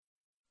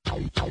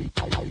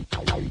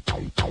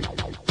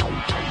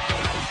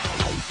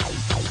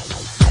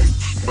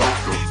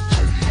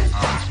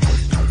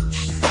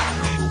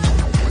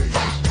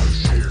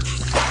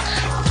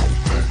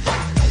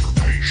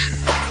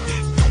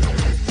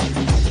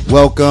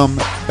Welcome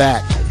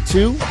back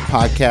to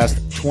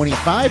podcast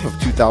 25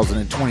 of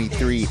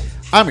 2023.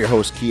 I'm your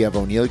host, Kiev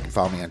O'Neill. You can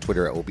follow me on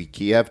Twitter at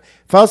OBKiev.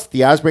 Follow us at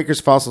The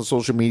Oddsbreakers. Follow us on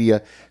social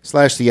media / The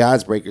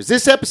Oddsbreakers.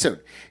 This episode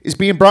is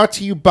being brought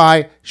to you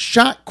by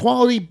Shot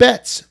Quality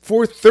Bets.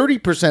 For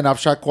 30% off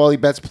Shot Quality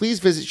Bets, please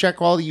visit Shot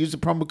Quality. Use the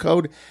promo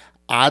code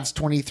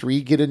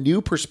ODDS23. Get a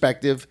new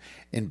perspective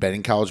in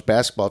betting college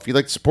basketball. If you'd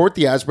like to support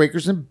The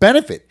Oddsbreakers and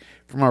benefit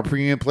from our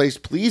premium plays,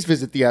 please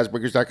visit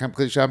theoddsbreakers.com.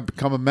 Click shop,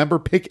 become a member.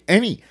 Pick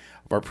any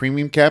of our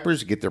premium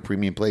cappers to get their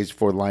premium plays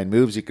before the line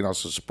moves. You can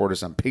also support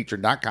us on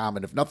patreon.com.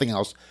 And if nothing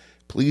else,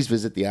 please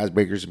visit The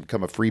Oddsbreakers and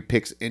become a free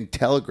Picks in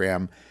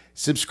Telegram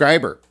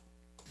subscriber.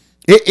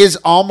 It is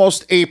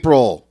almost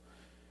April,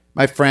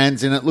 my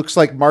friends, and it looks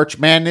like March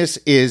Madness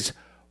is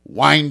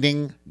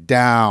winding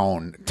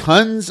down.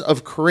 Tons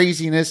of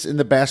craziness in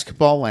the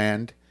basketball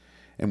land,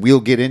 and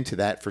we'll get into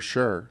that for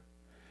sure.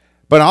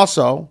 But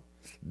also,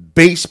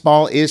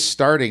 baseball is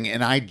starting,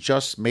 and I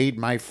just made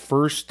my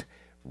first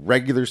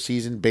regular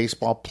season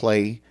baseball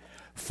play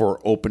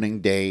for opening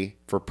day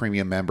for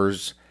premium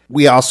members.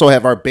 We also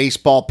have our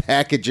baseball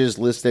packages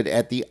listed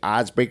at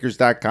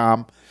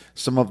theoddsbreakers.com.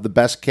 Some of the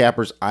best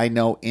cappers I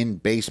know in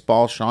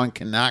baseball. Sean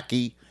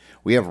Kanaki,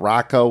 we have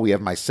Rocco, we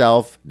have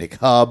myself, Nick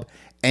Hub.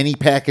 Any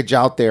package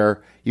out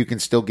there, you can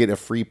still get a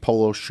free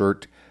polo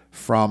shirt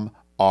from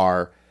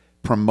our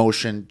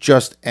promotion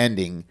just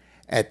ending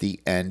at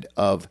the end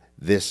of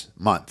this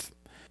month.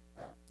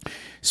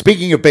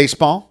 Speaking of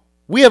baseball,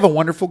 we have a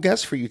wonderful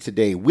guest for you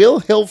today. Will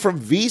Hill from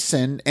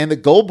VSiN and the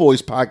Gold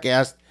Boys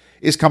podcast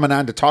is coming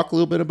on to talk a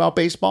little bit about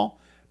baseball,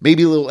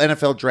 maybe a little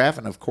NFL draft,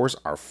 and of course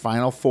our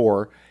Final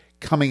Four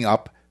coming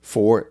up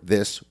for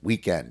this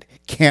weekend.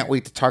 Can't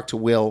wait to talk to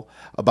Will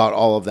about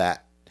all of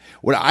that.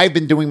 What I've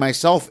been doing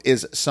myself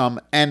is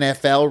some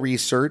NFL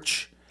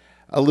research,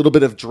 a little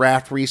bit of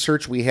draft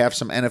research. We have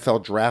some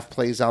NFL draft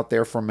plays out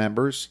there for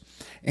members,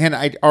 and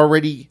I'd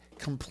already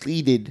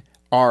completed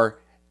our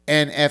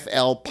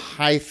NFL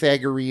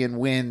Pythagorean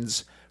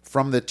wins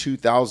from the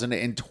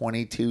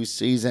 2022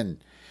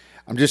 season.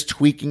 I'm just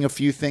tweaking a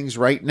few things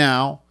right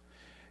now.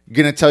 I'm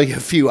going to tell you a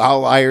few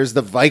outliers.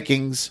 The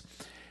Vikings,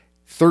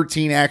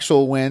 13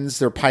 actual wins.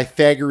 Their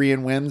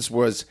Pythagorean wins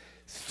was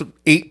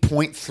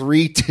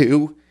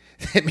 8.32.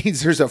 That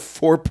means there's a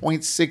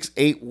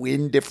 4.68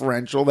 win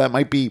differential. That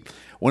might be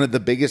one of the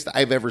biggest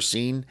I've ever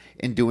seen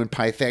in doing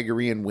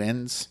Pythagorean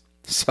wins.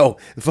 So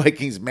the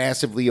Vikings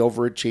massively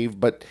overachieved,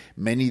 but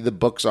many of the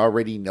books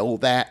already know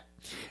that.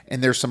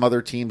 And there's some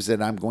other teams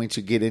that I'm going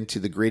to get into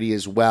the gritty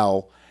as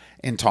well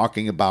in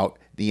talking about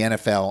the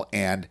NFL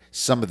and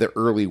some of the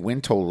early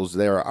win totals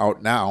that are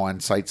out now on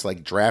sites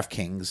like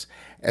DraftKings,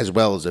 as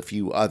well as a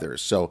few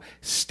others. So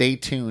stay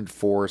tuned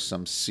for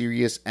some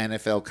serious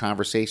NFL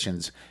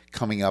conversations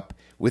coming up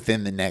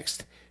within the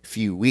next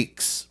few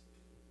weeks.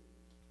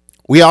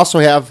 We also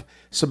have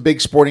some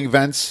big sporting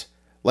events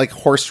like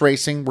horse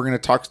racing. We're going to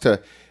talk to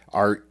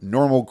our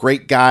normal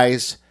great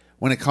guys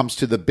when it comes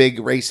to the big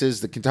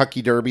races, the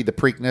Kentucky Derby, the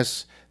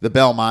Preakness, the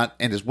Belmont,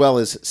 and as well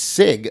as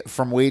Sig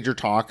from Wager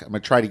Talk. I'm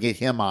going to try to get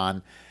him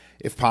on,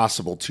 if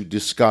possible, to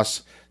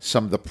discuss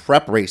some of the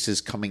prep races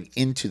coming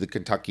into the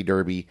Kentucky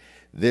Derby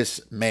this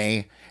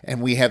May.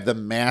 And we have the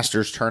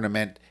Masters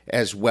tournament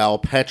as well.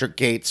 Patrick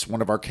Gates,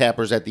 one of our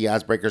cappers at the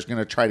Oddsbreakers, is going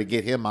to try to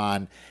get him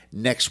on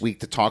next week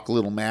to talk a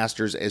little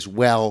Masters as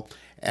well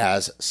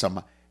as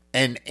some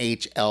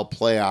NHL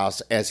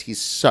playoffs, as he's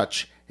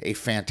such a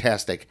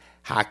fantastic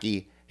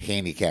hockey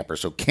handicapper.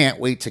 So can't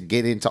wait to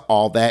get into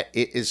all that.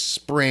 It is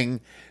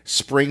spring.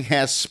 Spring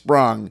has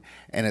sprung,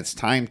 and it's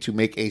time to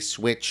make a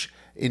switch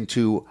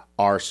into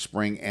our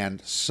spring and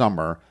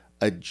summer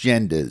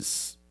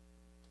agendas.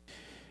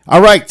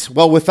 All right.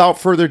 Well, without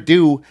further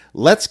ado,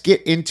 let's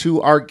get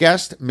into our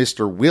guest,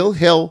 Mr. Will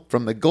Hill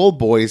from the Gold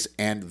Boys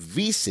and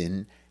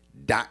VSiN.com.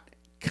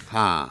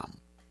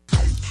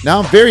 Now,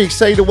 I'm very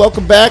excited to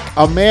welcome back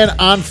a man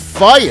on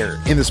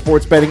fire in the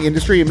sports betting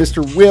industry,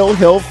 Mr. Will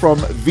Hill from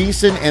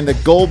VSiN and the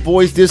Gold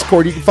Boys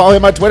Discord. You can follow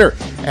him on Twitter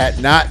at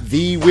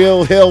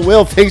 @NotTheWillHill.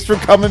 Will, thanks for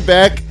coming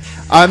back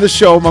on the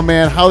show, my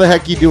man. How the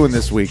heck you doing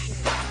this week?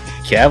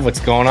 Kev, what's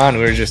going on?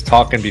 We were just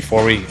talking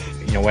before we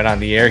went on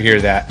the air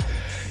here that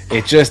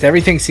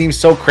everything seems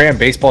so cramped.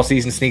 Baseball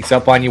season sneaks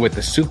up on you with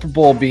the Super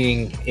Bowl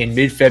being in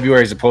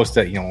mid-February as opposed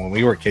to, when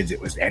we were kids, it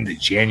was end of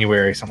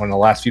January, somewhere in the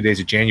last few days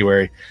of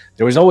January.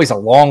 There was always a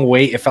long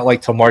wait. It felt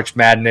like till March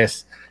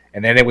Madness,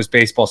 and then it was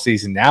baseball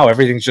season. Now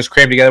everything's just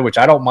crammed together, which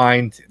I don't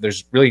mind.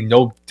 There's really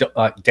no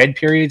dead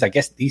periods. I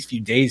guess these few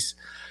days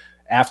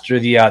after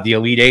the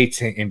Elite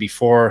Eight and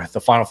before the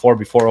Final Four,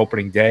 before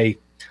opening day,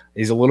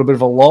 is a little bit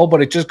of a lull,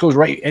 but it just goes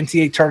right.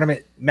 NCAA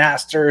tournament,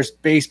 Masters,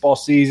 baseball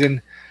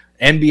season,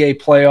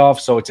 NBA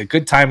playoffs, so it's a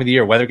good time of the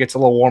year. Weather gets a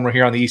little warmer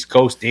here on the East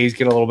Coast. Days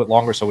get a little bit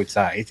longer, so it's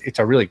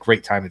a really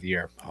great time of the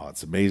year. Oh,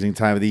 it's an amazing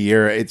time of the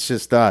year. It's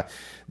just the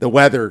the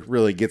weather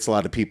really gets a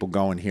lot of people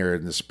going here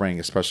in the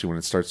spring, especially when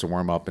it starts to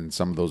warm up in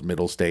some of those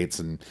middle states,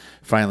 and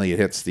finally it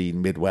hits the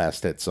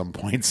Midwest at some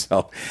point.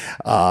 So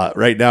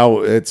right now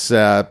it's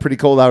pretty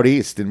cold out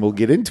east, and we'll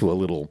get into a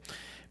little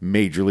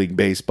Major League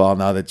Baseball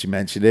now that you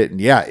mentioned it.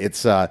 And yeah,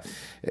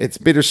 it's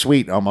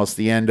bittersweet, almost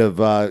the end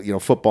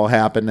of football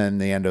happened and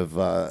the end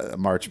of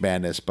March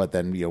Madness, but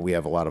then we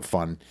have a lot of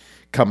fun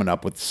coming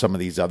up with some of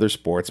these other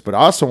sports. But I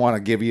also want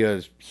to give you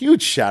a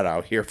huge shout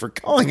out here for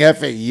calling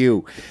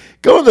FAU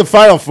go to the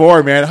Final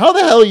Four, man. How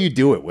the hell you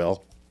do it,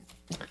 Will?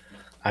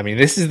 I mean,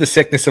 this is the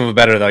sickness of a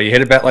bettor, though. You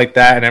hit a bet like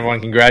that, and everyone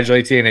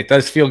congratulates you, and it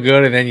does feel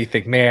good. And then you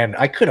think, man,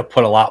 I could have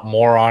put a lot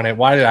more on it.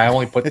 Why did I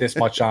only put this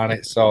much on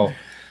it? So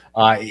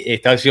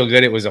it does feel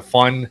good. It was a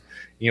fun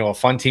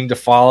team to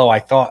follow. I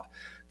thought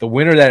the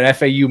winner of that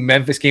FAU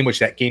Memphis game, which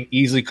that game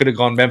easily could have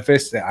gone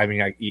Memphis. I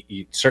mean,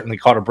 you certainly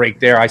caught a break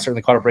there. I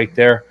certainly caught a break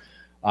there.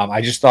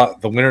 I just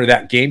thought the winner of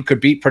that game could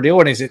beat Purdue,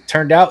 and as it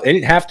turned out, they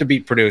didn't have to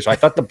beat Purdue. So I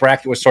thought the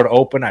bracket was sort of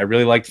open. I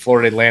really liked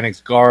Florida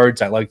Atlantic's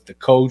guards. I liked the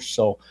coach.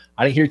 So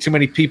I didn't hear too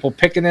many people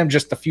picking them,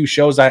 just a few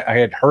shows I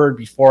had heard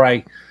before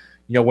I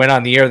went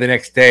on the air the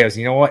next day. I was,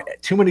 what?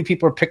 Too many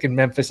people are picking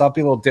Memphis. I'll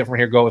be a little different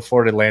here, go with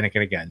Florida Atlantic.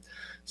 And again,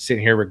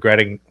 sitting here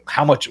regretting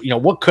how much,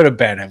 what could have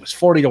been. It was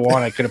 40-1.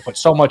 I could have put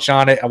so much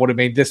on it. I would have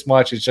made this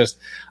much. It's just,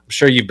 I'm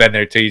sure you've been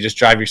there too. You just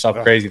drive yourself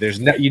crazy.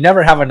 You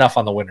never have enough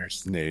on the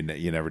winners. No,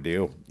 you never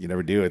do. You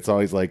never do. It's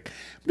always like,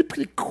 I'm going to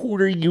put a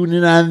quarter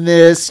unit on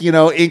this,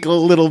 ink a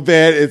little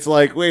bit. It's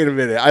like, wait a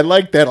minute. I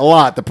like that a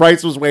lot. The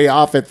price was way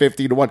off at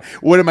 50-1.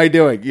 What am I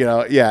doing?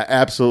 Yeah,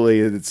 absolutely.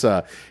 It's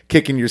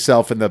kicking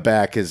yourself in the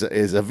back is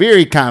a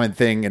very common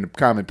thing and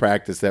common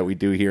practice that we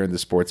do here in the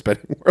sports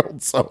betting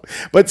world. So,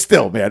 but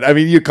still, man, I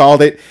mean, you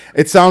called it.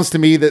 It sounds to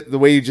me that the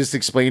way you just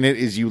explained it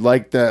is you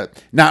like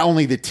not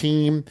only the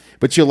team,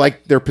 but you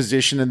like their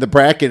position in the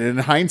bracket. And in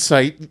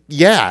hindsight,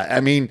 yeah,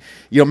 I mean,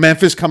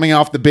 Memphis coming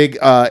off the big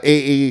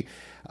AA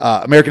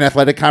American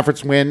Athletic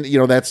Conference win,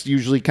 that's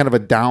usually kind of a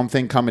down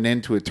thing coming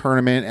into a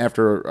tournament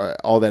after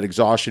all that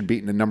exhaustion,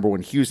 beating the number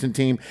one Houston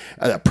team.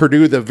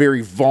 Purdue, the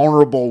very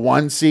vulnerable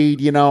 1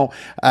 seed,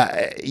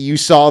 you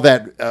saw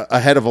that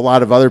ahead of a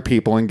lot of other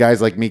people, and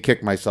guys like me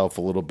kick myself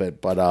a little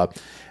bit, but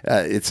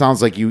it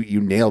sounds like you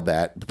nailed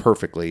that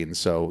perfectly, and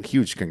so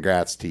huge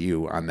congrats to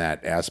you on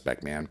that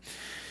aspect, man.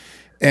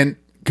 And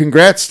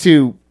congrats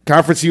to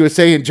Conference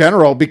USA in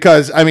general,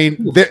 because, I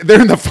mean,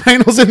 they're in the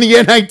finals in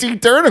the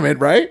NIT tournament,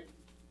 right?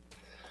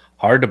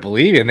 Hard to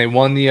believe. And they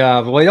won they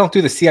don't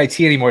do the CIT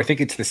anymore. I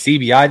think it's the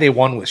CBI. They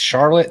won with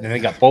Charlotte, and then they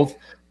got both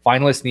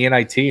finalists in the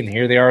NIT, and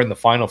here they are in the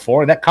Final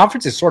Four. And that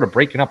conference is sort of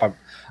breaking up. I'm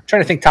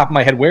trying to think top of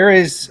my head. Where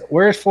is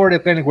Florida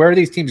Atlantic? Where are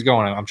these teams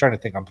going? I'm trying to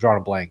think. I'm drawing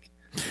a blank.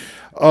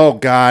 Oh,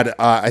 God.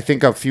 I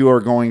think a few are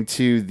going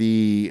to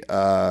the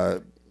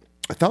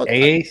I thought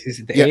AAC? Is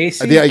it the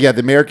AAC? Yeah,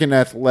 the American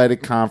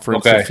Athletic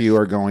Conference. Okay. A few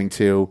are going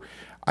to.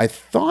 I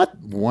thought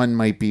one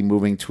might be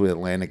moving to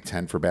Atlantic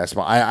 10 for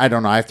basketball. I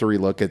don't know. I have to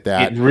relook at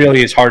that. It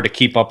really is hard to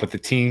keep up with the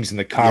teams and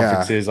the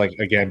conferences. Yeah. Like,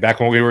 again,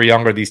 back when we were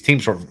younger, these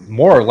teams were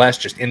more or less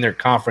just in their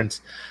conference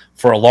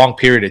for a long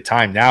period of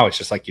time. Now it's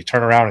just like you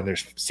turn around and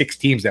there's 6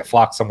 teams that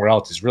flock somewhere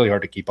else. It's really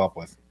hard to keep up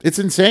with. It's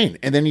insane.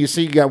 And then you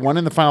see you got 1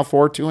 in the Final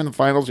Four, 2 in the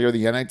finals here,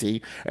 the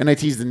NIT.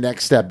 NIT is the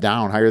next step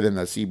down, higher than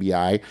the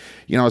CBI.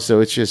 So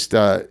it's just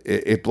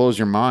it blows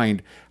your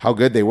mind how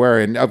good they were.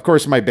 And of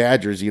course, my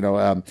Badgers.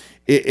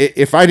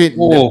 If I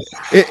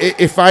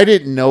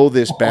didn't know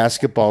this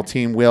basketball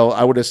team, Will,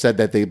 I would have said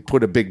that they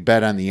put a big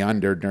bet on the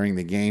under during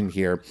the game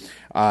here,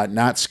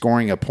 not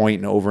scoring a point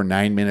in over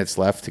 9 minutes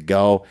left to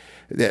go.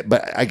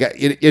 But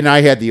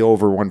I had the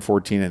over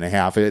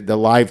 114.5. The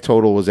live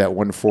total was at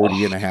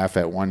 140.5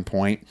 at one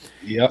point.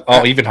 Yeah.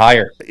 Oh, even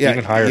higher. Yeah,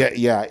 even higher.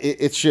 Yeah.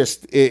 It's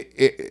just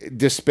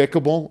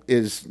despicable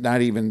is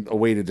not even a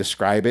way to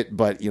describe it.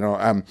 But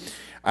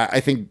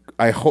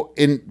I hope.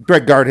 And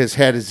Greg Gard has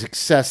had his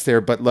success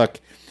there. But look,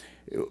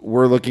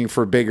 we're looking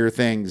for bigger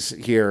things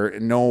here.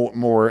 No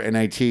more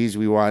NITs.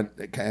 We want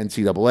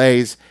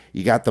NCAAs.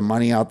 You got the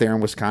money out there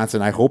in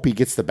Wisconsin. I hope he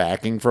gets the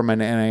backing from an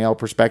NIL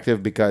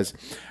perspective, because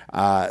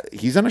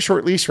he's on a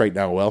short leash right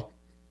now, Will.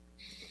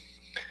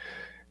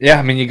 Yeah,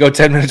 I mean, you go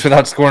 10 minutes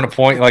without scoring a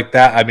point like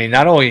that. I mean,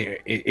 not only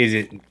is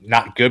it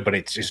not good, but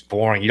it's just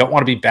boring. You don't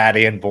want to be bad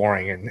and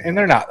boring. And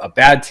they're not a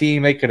bad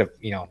team. They could have,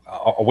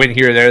 a win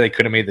here or there. They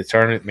could have made the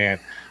tournament, man.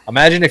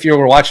 Imagine if you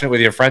were watching it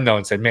with your friend, though,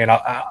 and said, man,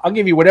 I'll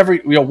give you whatever,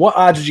 what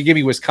odds would you give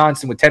me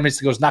Wisconsin with 10 minutes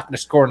to go is not going to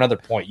score another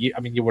point? You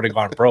would have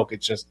gone broke.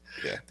 It's just,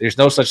 There's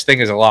no such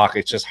thing as a lock.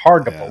 It's just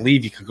hard to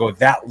believe you could go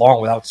that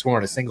long without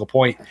scoring a single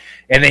point.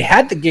 And they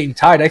had the game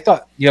tied. I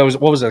thought,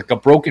 what was it, like a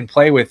broken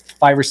play with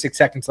 5 or 6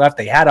 seconds left?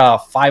 They had a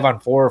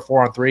 5-on-4 or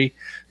 4-on-3.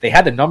 They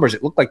had the numbers.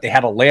 It looked like they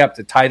had a layup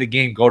to tie the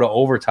game, go to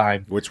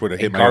overtime. Which would have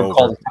hit my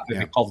over.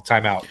 They called the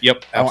timeout.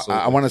 Yep,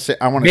 absolutely. I want to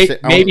say.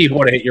 Maybe he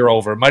would have hit your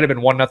over. It might have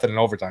been 1-0 in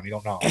overtime. You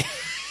don't know.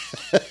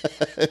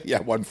 Yeah,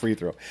 one free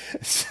throw.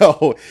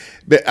 So,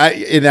 but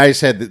I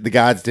said that the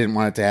gods didn't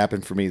want it to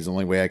happen for me. Is the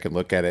only way I can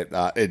look at it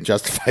and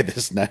justify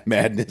this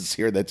madness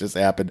here that just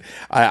happened.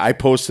 I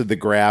posted the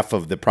graph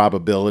of the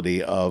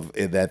probability of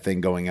that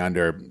thing going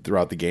under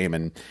throughout the game,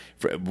 and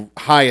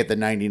high at the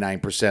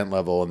 99%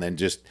 level, and then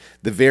just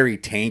the very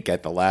tank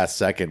at the last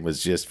second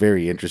was just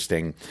very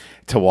interesting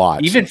to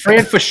watch. Even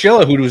Fran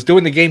Fraschilla, who was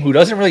doing the game, who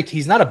doesn't really,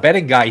 he's not a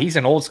betting guy. He's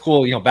an old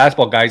school,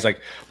 basketball guy. He's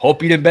like,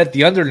 hope you didn't bet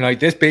the under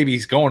tonight. This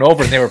baby's going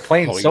over. And they were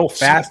playing so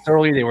fast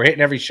early. They were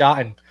hitting every shot,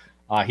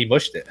 and he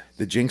mushed it.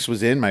 The jinx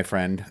was in, my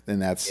friend,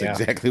 and that's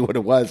exactly what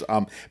it was.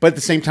 But at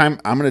the same time,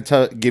 I'm going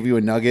to give you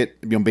a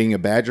nugget, being a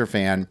Badger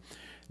fan,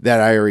 that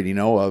I already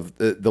know of.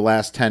 The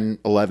last 10,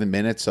 11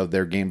 minutes of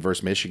their game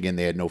versus Michigan,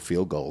 they had no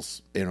field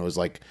goals. And it was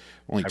like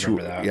only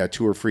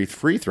two or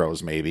free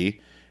throws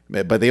maybe.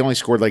 But they only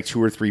scored like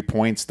 2 or 3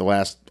 points the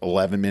last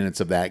 11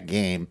 minutes of that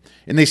game.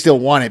 And they still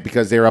won it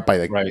because they were up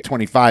by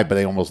 25, but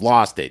they almost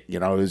lost it.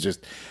 It was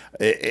just,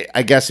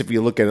 I guess if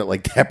you look at it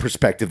like that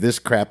perspective, this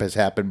crap has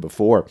happened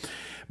before.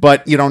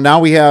 But, now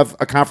we have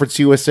a Conference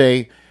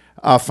USA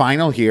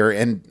final here.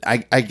 And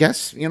I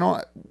guess,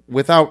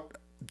 without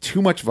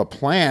too much of a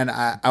plan,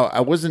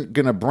 I wasn't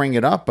going to bring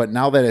it up. But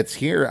now that it's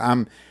here,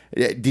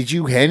 did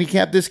you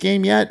handicap this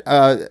game yet?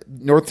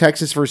 North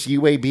Texas versus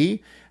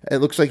UAB? It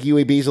looks like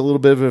UAB is a little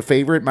bit of a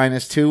favorite,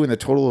 -2, and the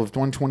total of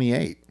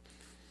 128.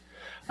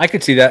 I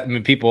could see that. I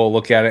mean, people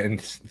look at it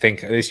and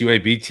think this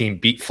UAB team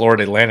beat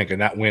Florida Atlantic,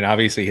 and that win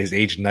obviously has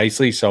aged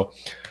nicely. So,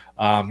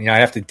 I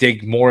have to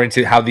dig more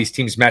into how these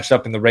teams matched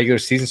up in the regular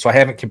season. So I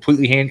haven't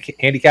completely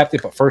handicapped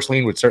it, but first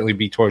lean would certainly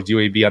be towards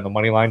UAB on the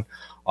money line.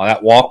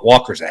 That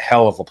Walker's a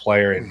hell of a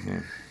player,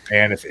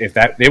 and if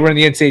that they were in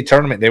the NCAA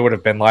tournament, they would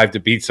have been live to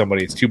beat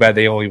somebody. It's too bad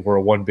they only were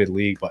a one-bid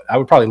league, but I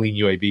would probably lean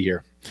UAB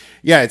here.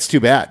 Yeah, it's too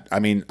bad. I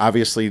mean,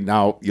 obviously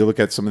now you look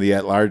at some of the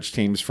at-large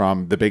teams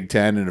from the Big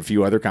Ten and a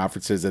few other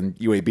conferences, and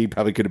UAB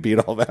probably could have beat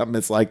all of them.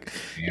 It's like,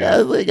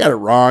 they got it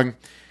wrong.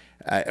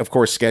 Of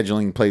course,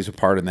 scheduling plays a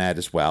part in that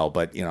as well.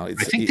 But I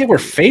think they were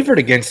favored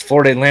against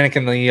Florida Atlantic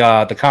in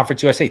the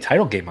Conference USA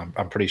title game.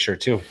 I'm pretty sure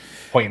too,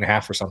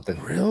 1.5 or something.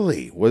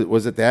 Really?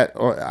 Was it that?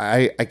 Oh,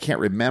 I can't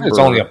remember. It's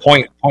only a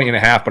point and a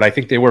half, but I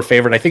think they were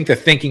favored. I think the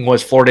thinking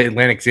was Florida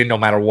Atlantic's in no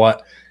matter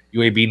what.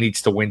 UAB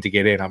needs to win to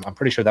get in. I'm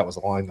pretty sure that was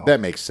the line, though. That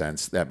makes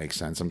sense.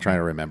 I'm trying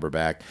to remember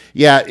back.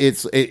 Yeah,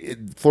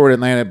 Florida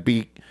Atlantic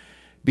beat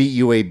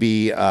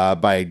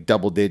UAB by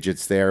double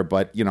digits there,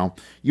 but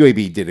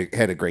UAB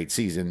had a great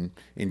season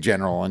in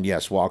general. And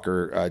yes,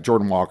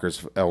 Jordan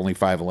Walker's only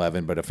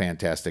 5'11", but a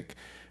fantastic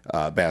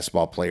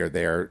basketball player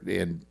there.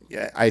 And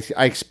I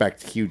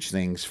expect huge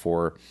things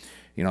for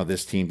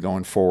this team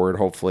going forward.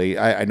 Hopefully,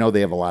 I know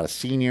they have a lot of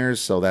seniors,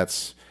 so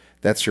that's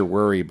your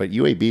worry, but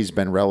UAB's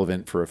been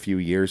relevant for a few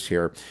years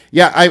here.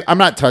 Yeah, I'm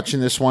not touching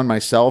this one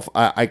myself.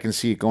 I can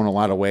see it going a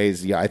lot of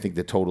ways. Yeah, I think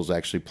the total's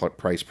actually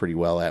priced pretty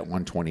well at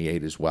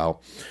 128 as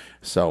well.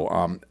 So,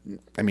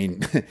 I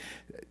mean,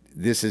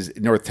 this is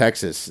North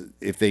Texas.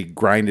 If they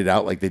grind it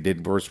out like they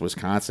did versus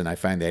Wisconsin, I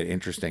find that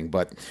interesting.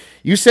 But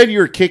you said you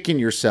were kicking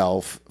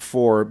yourself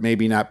for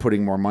maybe not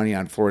putting more money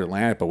on Florida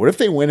Atlantic, but what if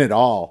they win it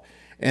all?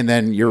 And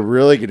then you're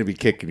really going to be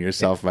kicking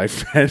yourself, my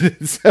friend.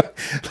 So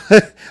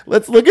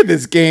let's look at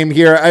this game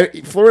here.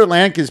 Florida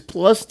Atlantic is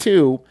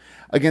 +2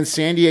 against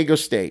San Diego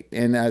State.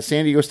 And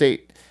San Diego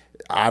State,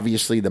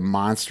 obviously the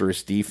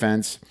monstrous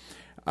defense.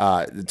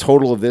 The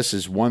total of this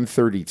is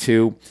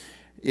 132.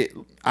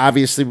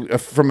 Obviously,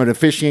 from an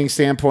officiating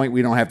standpoint,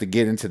 we don't have to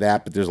get into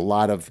that, but there's a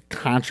lot of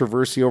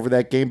controversy over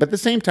that game. But at the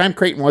same time,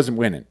 Creighton wasn't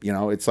winning.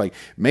 It's like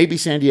maybe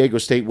San Diego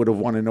State would have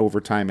won in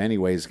overtime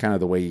anyways, kind of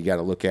the way you got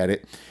to look at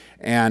it.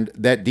 And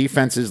that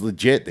defense is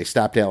legit. They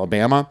stopped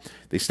Alabama.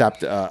 They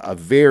stopped a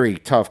very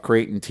tough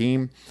Creighton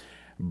team.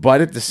 But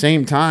at the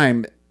same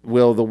time,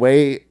 Will, the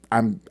way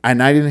I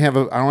don't have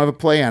a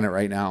play on it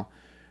right now,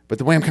 but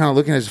the way I'm kind of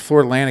looking at it is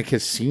Florida Atlantic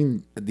has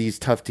seen these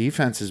tough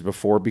defenses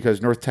before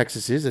because North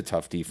Texas is a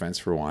tough defense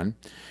for one.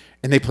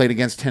 And they played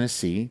against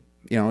Tennessee,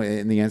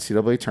 in the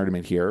NCAA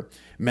tournament here.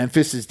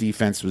 Memphis's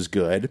defense was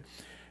good.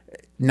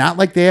 Not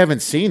like they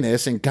haven't seen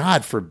this, and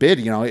God forbid,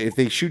 if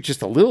they shoot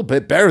just a little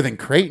bit better than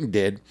Creighton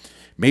did,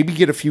 maybe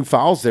get a few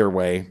fouls their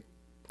way,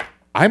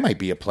 I might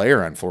be a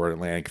player on Florida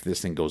Atlantic if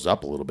this thing goes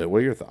up a little bit. What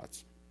are your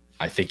thoughts?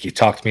 I think you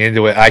talked me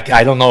into it.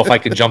 I don't know if I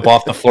could jump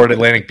off the Florida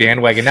Atlantic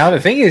bandwagon. Now, the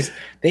thing is,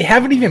 they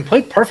haven't even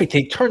played perfect.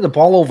 They turned the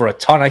ball over a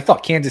ton. I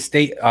thought Kansas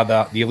State,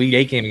 the Elite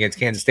Eight game against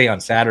Kansas State on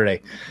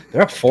Saturday,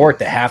 they're up 4 at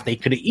the half. They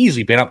could have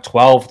easily been up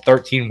 12,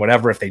 13,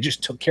 whatever, if they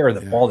just took care of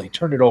the ball. They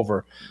turned it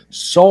over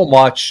so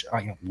much,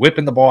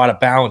 whipping the ball out of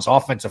bounds,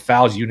 offensive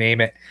fouls, you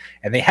name it.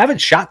 And they haven't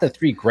shot the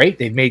three great.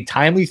 They've made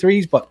timely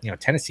threes, but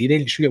Tennessee, they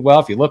didn't shoot it well.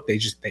 If you look, they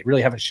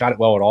really haven't shot it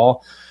well at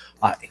all.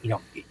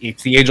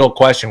 It's the age-old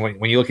question.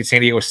 When you look at San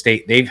Diego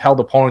State, they've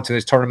held opponents in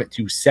this tournament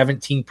to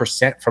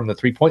 17% from the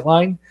three-point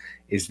line.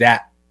 Is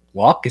that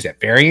luck? Is that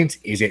variance?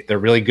 Is it they're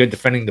really good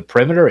defending the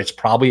perimeter? It's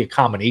probably a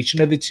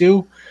combination of the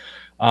two.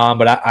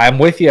 But I'm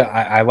with you.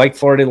 I like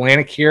Florida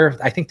Atlantic here.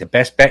 I think the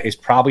best bet is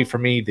probably for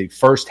me the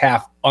first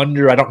half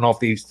under. I don't know if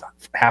these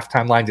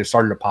halftime lines have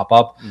started to pop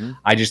up. Mm-hmm.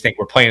 I just think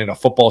we're playing in a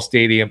football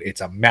stadium.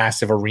 It's a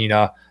massive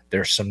arena.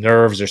 There's some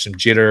nerves. There's some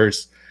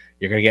jitters.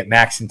 You're going to get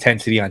max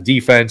intensity on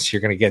defense.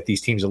 You're going to get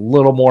these teams a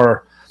little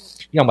more,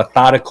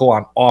 methodical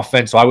on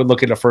offense. So I would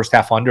look at the first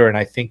half under, and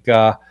I think,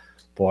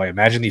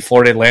 imagine the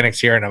Florida Atlantics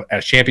here in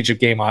a championship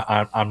game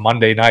on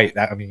Monday night.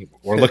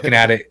 We're looking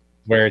at it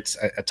where it's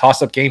a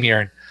toss-up game here,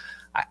 and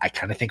I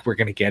kind of think we're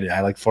going to get it.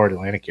 I like Florida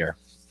Atlantic here.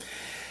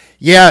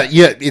 Yeah,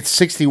 it's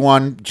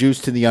 61 juice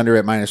to the under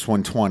at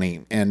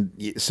 -120,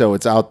 and so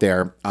it's out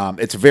there.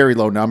 It's a very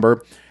low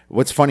number.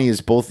 What's funny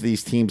is both of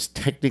these teams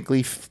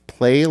technically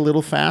play a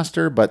little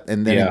faster,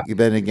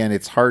 then again,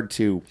 it's hard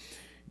to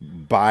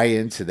buy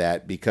into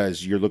that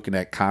because you're looking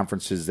at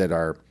conferences that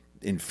are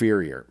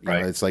inferior.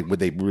 Right. It's like, would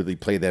they really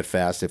play that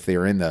fast if they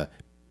were in the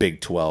Big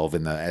 12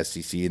 and the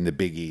SEC in the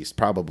Big East?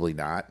 Probably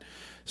not.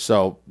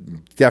 So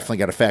definitely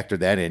got to factor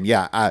that in.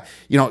 Yeah,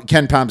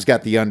 Ken Palm's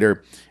got the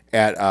under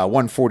at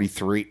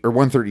 143 or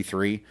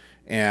 133,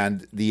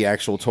 and the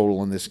actual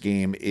total in this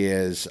game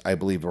is, I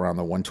believe, around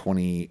the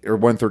 120 or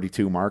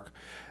 132 mark.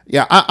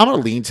 Yeah, I'm going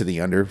to lean to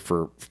the under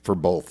for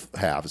both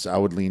halves. I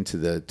would lean to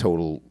the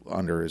total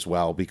under as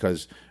well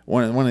because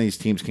one of these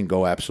teams can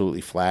go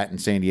absolutely flat, and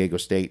San Diego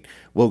State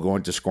will go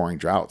into scoring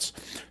droughts.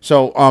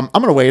 So I'm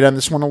going to wait on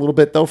this one a little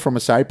bit, though, from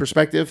a side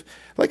perspective.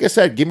 Like I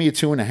said, give me a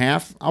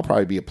 2.5. I'll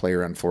probably be a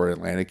player on Florida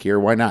Atlantic here.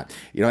 Why not?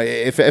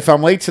 If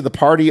I'm late to the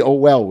party, oh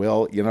well,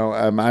 Will.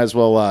 I might as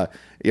well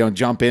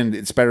jump in.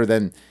 It's better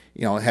than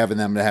having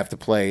them to have to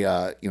play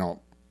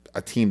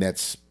a team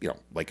that's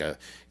like a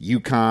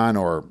UConn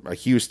or a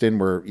Houston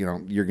where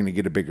you're going to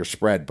get a bigger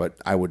spread, but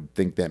I would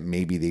think that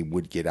maybe they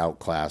would get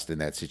outclassed in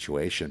that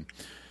situation.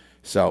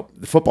 So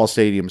the football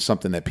stadium is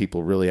something that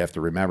people really have to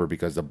remember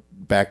because the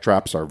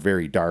backdrops are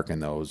very dark in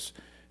those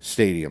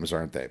stadiums,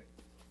 aren't they?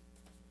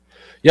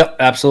 Yep,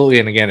 absolutely.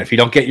 And again, if you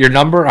don't get your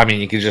number,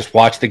 you can just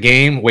watch the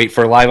game, wait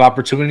for a live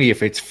opportunity.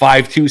 If it's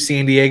 5-2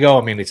 San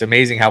Diego, it's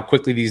amazing how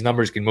quickly these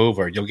numbers can move.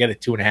 Or you'll get a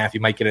 2.5,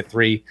 you might get a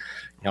 3.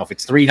 If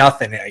it's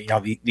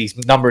 3-0, these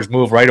numbers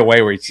move right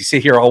away. Where you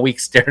sit here all week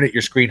staring at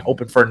your screen,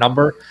 hoping for a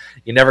number,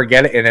 you never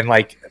get it, and then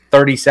like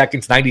 30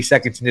 seconds, 90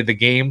 seconds into the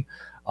game,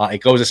 it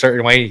goes a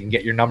certain way. You can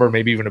get your number,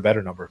 maybe even a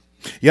better number.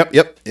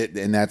 Yep,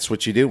 and that's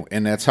what you do,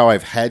 and that's how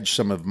I've hedged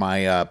some of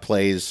my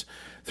plays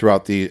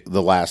throughout the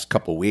last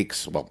couple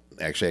weeks. Well,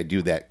 actually, I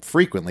do that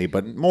frequently,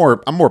 but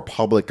I'm more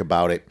public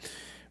about it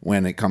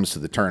when it comes to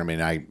the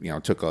tournament. I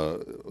took a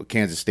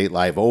Kansas State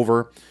live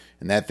over.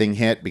 And that thing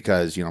hit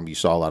because, you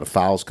saw a lot of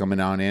fouls coming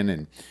on in.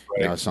 And,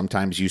 right.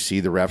 Sometimes you see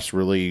the refs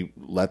really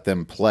let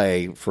them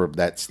play for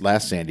that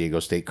last San Diego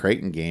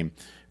State-Creighton game.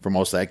 For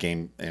most of that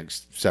game,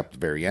 except the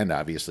very end,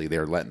 obviously,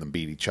 they're letting them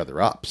beat each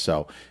other up.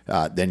 So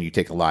then you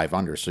take a live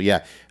under. So,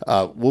 yeah,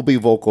 we'll be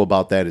vocal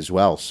about that as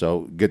well.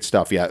 So good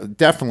stuff. Yeah,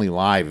 definitely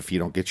live if you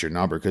don't get your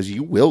number because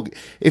you will.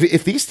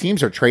 If these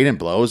teams are trading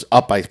blows,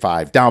 up by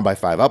 5, down by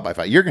 5, up by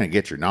 5, you're going to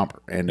get your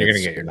number. And you're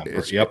going to get your number.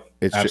 Yep,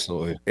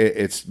 absolutely.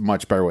 It's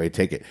much better way to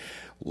take it.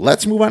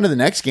 Let's move on to the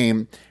next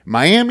game.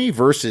 Miami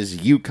versus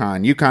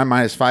UConn. UConn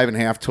minus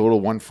 5.5 total,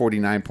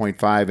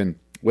 149.5. And,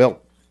 well,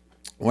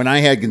 when I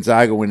had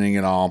Gonzaga winning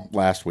it all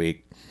last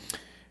week,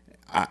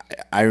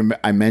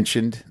 I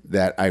mentioned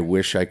that I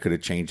wish I could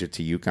have changed it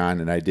to UConn,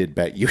 and I did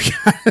bet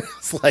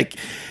UConn.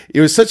 It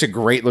was such a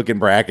great looking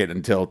bracket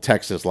until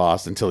Texas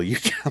lost, until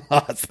UConn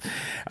lost,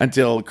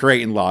 until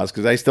Creighton lost,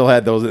 because I still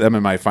had them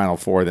in my Final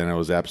Four. Then it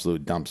was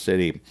absolute dump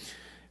city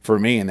for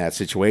me in that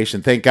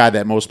situation. Thank God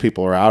that most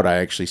people are out. I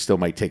actually still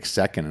might take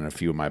second in a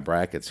few of my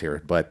brackets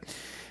here, but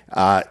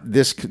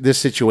this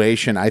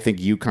situation, I think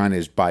UConn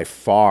is by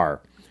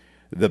far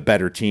the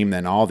better team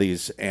than all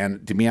these.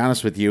 And to be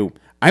honest with you,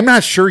 I'm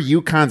not sure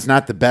UConn's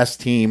not the best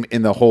team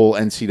in the whole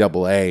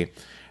NCAA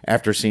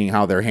after seeing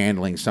how they're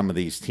handling some of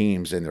these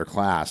teams in their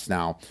class.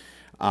 Now,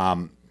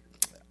 what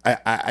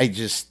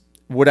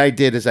I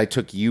did is I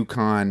took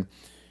UConn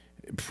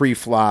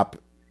pre-flop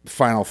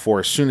Final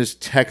Four. As soon as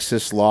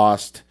Texas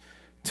lost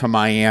to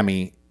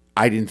Miami,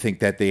 I didn't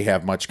think that they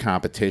have much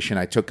competition.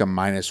 I took them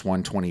minus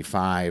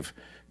 125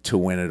 to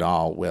win it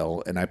all,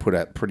 Will, and I put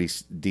a pretty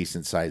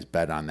decent-sized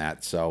bet on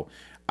that. So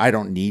I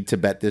don't need to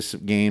bet this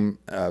game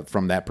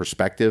from that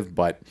perspective,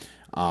 but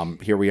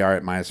here we are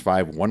at minus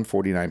 5,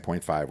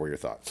 149.5. What are your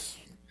thoughts?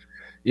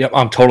 Yep,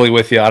 I'm totally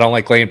with you. I don't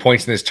like laying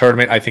points in this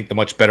tournament. I think the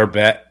much better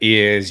bet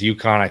is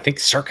UConn. I think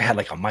Circa had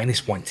like a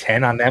minus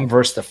 110 on them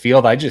versus the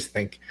field. I just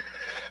think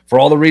for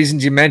all the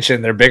reasons you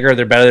mentioned, they're bigger,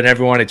 they're better than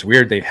everyone. It's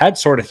weird. They've had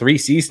sort of 3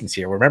 seasons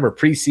here. Remember,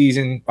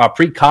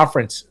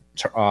 pre-conference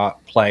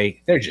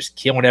play, they're just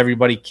killing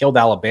everybody, killed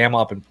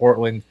Alabama up in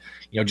Portland,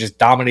 just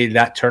dominated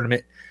that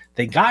tournament.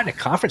 They got into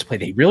conference play.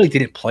 They really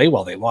didn't play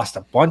well. They lost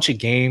a bunch of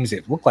games.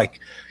 It looked like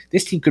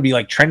this team could be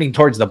like trending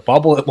towards the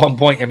bubble at one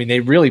point.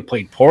 They really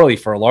played poorly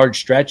for a large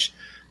stretch.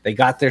 They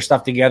got their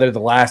stuff together the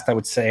last, I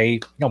would say,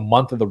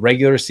 month of the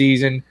regular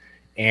season,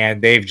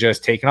 and they've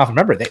just taken off.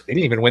 Remember, they didn't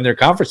even win their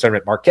conference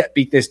tournament. Marquette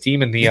beat this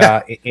team in the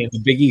in the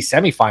Big East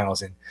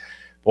semifinals, and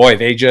boy,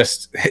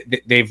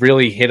 they've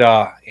really hit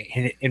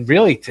and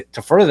really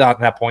to further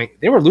that point,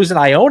 they were losing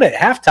Iona at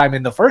halftime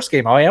in the first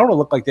game. Iona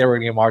looked like they were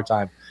going to give them a hard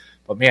time,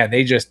 but man,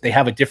 they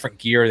have a different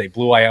gear. They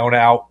blew Iona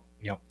out.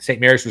 St.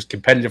 Mary's was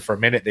competitive for a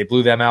minute. They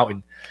blew them out,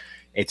 and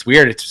it's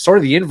weird. It's sort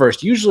of the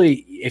inverse.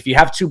 Usually, if you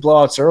have two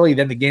blowouts early,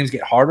 then the games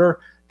get harder.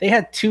 They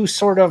had two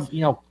sort of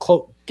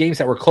games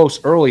that were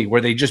close early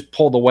where they just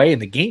pulled away,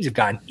 and the games have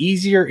gotten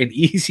easier and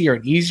easier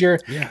and easier.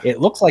 Yeah. It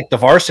looks like the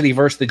varsity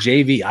versus the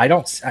JV.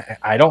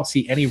 I don't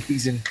see any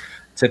reason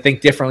to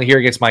think differently here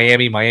against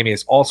Miami. Miami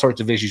has all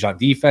sorts of issues on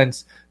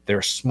defense.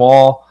 They're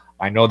small.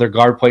 I know their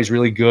guard plays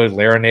really good.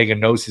 Larinaga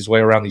knows his way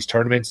around these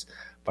tournaments.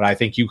 But I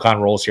think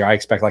UConn rolls here. I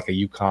expect like a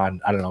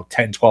UConn,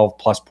 10, 12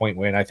 plus point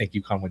win. I think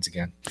UConn wins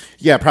again.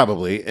 Yeah,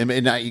 probably.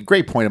 And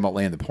great point about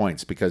laying the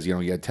points because, you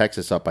had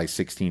Texas up by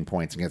 16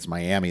 points against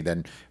Miami.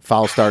 Then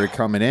fouls started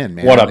coming in,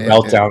 man. What a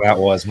meltdown that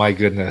was. My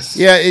goodness.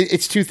 Yeah,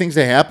 it's two things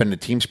that happen. The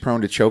team's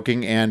prone to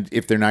choking, and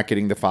if they're not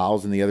getting the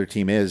fouls and the other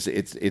team is,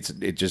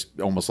 it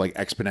just almost like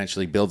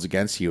exponentially builds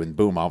against you, and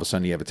boom, all of a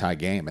sudden you have a tie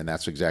game. And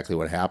that's exactly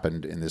what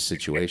happened in this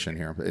situation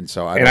here. And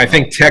so I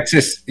think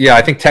Texas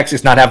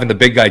not having the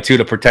big guy, too,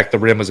 to protect the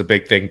rim was a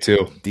big thing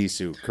too.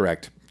 Disu,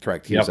 correct.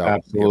 He was out.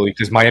 Absolutely,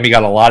 because Miami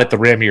got a lot at the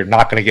rim. You're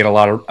not going to get a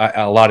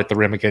lot at the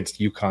rim against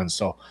UConn.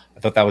 So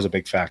I thought that was a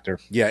big factor.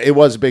 Yeah, it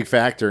was a big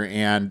factor,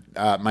 and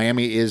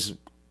Miami is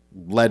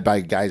led by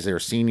guys that are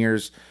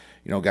seniors.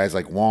 Guys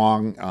like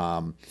Wong.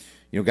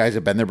 Guys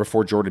have been there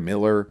before. Jordan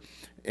Miller.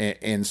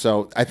 And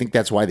so I think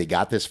that's why they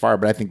got this far.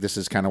 But I think this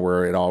is kind of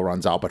where it all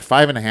runs out. But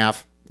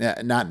 5.5.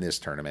 Not in this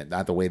tournament.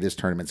 Not the way this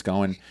tournament's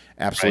going.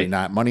 Absolutely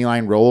not.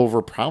 Moneyline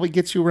rollover probably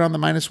gets you around the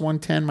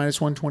 -110,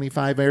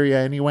 -125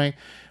 area anyway.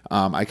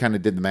 I kind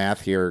of did the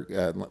math here,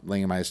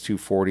 laying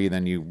 -240.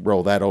 Then you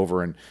roll that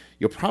over, and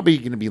you're probably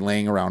going to be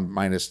laying around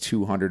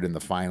 -200 in the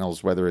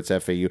finals, whether it's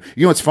FAU.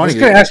 It's funny. I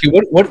was going to ask you,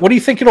 what do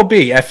you think it'll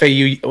be?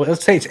 FAU.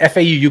 Let's say it's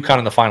FAU UConn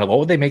in the final. What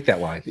would they make that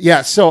line?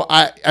 Yeah, so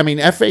I mean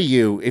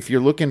FAU. If you're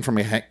looking from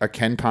a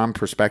Ken Pom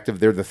perspective,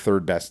 they're the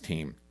third best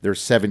team. They're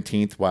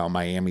 17th, while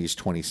Miami's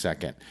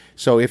 22nd.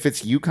 So if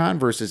it's UConn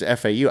versus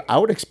FAU, I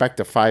would expect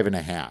a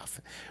 5.5,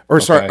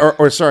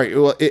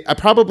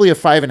 probably a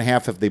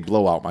 5.5 if they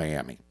blow out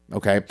Miami.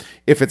 Okay,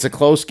 if it's a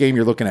close game,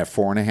 you're looking at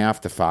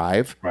 4.5 to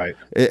 5. Right?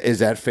 Is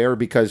that fair?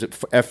 Because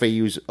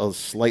FAU's a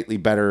slightly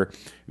better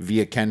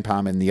via Ken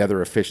Pom and the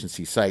other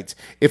efficiency sites.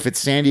 If it's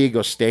San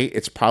Diego State,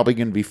 it's probably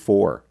going to be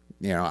 4.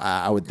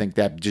 I would think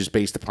that just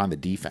based upon the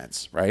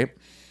defense, right?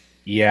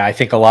 Yeah, I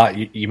think a lot.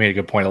 You made a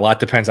good point. A lot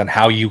depends on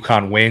how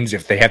UConn wins.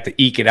 If they have to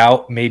eke it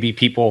out, maybe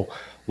people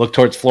look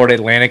towards Florida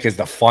Atlantic as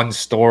the fun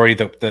story,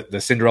 the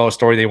Cinderella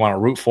story they want to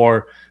root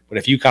for. But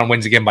if UConn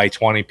wins again by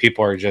 20,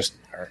 people are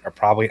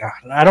probably,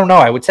 I don't know.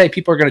 I would say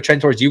people are going to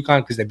trend towards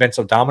UConn because they've been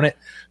so dominant.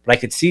 But I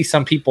could see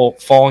some people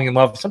falling in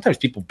love. Sometimes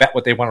people bet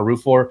what they want to root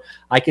for.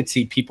 I could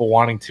see people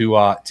wanting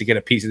to get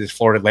a piece of this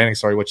Florida Atlantic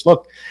story, which,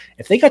 look,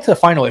 if they got to the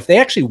final, if they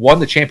actually won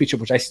the championship,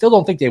 which I still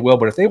don't think they will,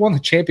 but if they won the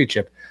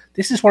championship,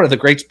 this is one of the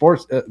great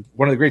stories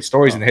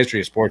in the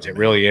history of sports. It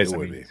really is.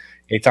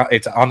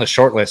 It's on the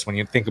short list when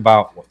you think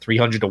about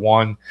 300 to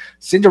 1.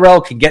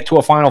 Cinderella can get to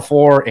a Final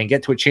Four and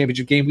get to a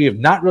championship game. We have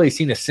not really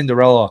seen a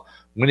Cinderella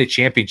win a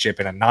championship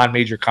in a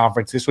non-major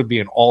conference. This would be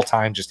an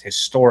all-time just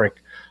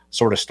historic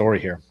sort of story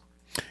here.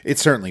 It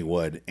certainly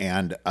would.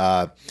 And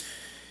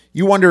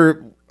you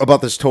wonder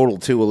about this total,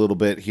 too, a little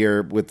bit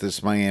here with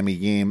this Miami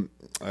game.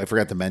 I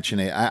forgot to mention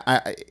it.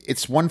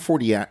 It's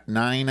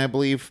 149, I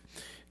believe.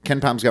 Ken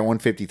Pom's got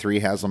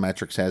 153.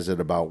 Haslametrics has it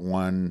about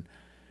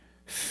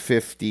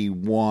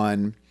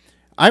 151.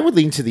 I would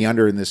lean to the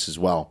under in this as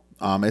well.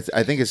 I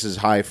think this is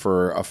high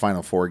for a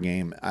Final Four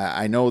game.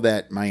 I know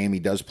that Miami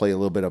does play a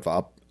little bit of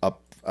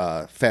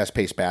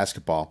fast-paced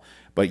basketball,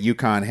 but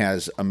UConn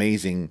has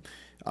amazing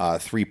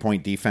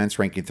 3-point defense,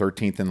 ranking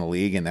 13th in the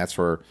league, and that's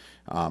where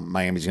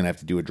Miami's going to have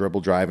to do a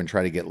dribble drive and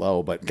try to get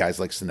low. But guys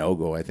like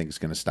Sanogo, I think, is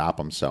going to stop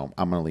them. So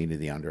I'm going to lean to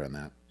the under on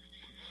that.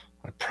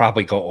 I'd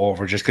probably go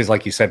over just because,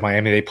 like you said,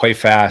 Miami, they play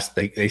fast.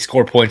 They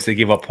score points. They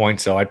give up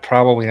points. So I'd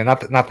probably,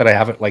 not that I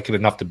haven't liked it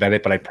enough to bet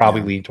it, but I'd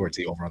probably lean towards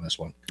the over on this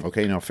one.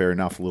 Okay, no, fair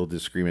enough. A little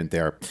disagreement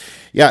there.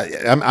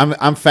 Yeah,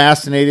 I'm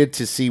fascinated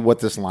to see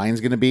what this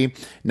line's going to be.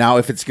 Now,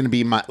 if it's going to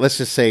be, let's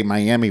just say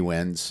Miami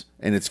wins,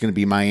 and it's going to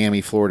be Miami,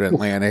 Florida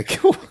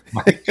Atlantic.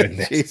 My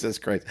goodness. Jesus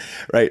Christ.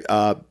 Right.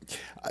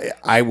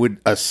 I would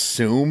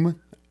assume,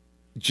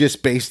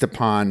 just based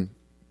upon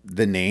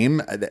the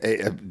name,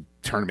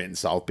 tournament in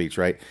South Beach,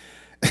 right?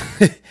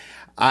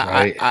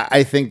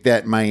 I think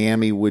that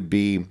Miami would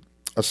be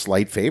a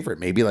slight favorite,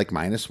 maybe like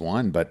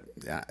 -1, but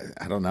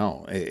I don't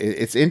know.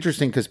 It's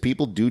interesting because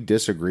people do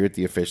disagree with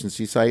the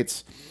efficiency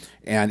sites,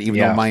 and even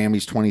though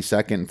Miami's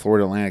 22nd and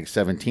Florida Atlantic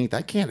 17th,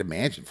 I can't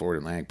imagine Florida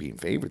Atlantic being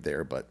favored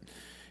there, but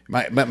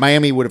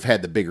Miami would have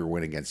had the bigger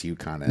win against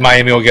UConn.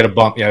 Miami will get a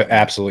bump. Yeah,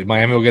 absolutely.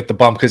 Miami will get the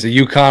bump because of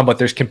UConn, but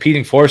there's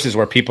competing forces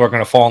where people are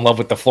going to fall in love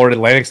with the Florida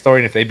Atlantic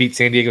story. And if they beat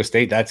San Diego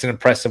State, that's an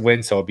impressive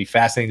win. So it'd be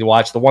fascinating to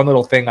watch. The one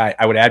little thing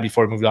I would add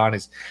before we move on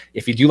is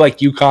if you do like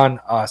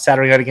UConn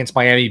Saturday night against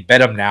Miami,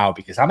 bet them now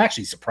because I'm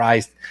actually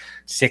surprised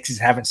sixes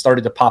haven't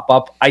started to pop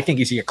up. I think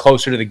as you get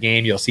closer to the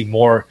game, you'll see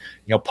more,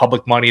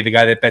 public money. The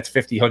guy that bets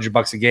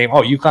 $50-$100 a game.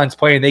 Oh, UConn's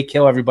playing. They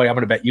kill everybody. I'm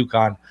going to bet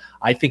UConn.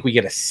 I think we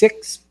get a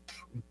 6.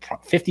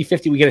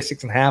 50-50, we get a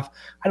 6.5.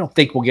 I don't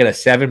think we'll get a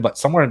 7, but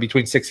somewhere in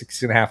between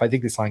 6.5. I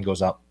think this line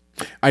goes up.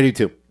 I do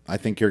too. I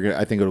think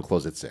it'll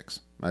close at 6.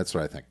 That's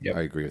what I think. Yep.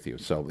 I agree with you.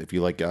 So if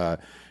you like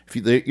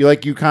you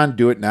like UConn,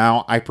 do it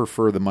now. I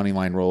prefer the money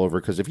line rollover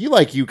because if you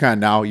like UConn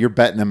now, you're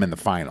betting them in the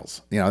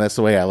finals. That's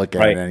the way I look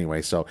at it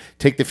anyway. So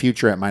take the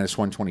future at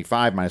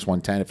 -125,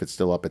 -110 if it's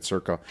still up at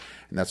Circa,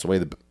 and that's the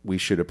way we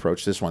should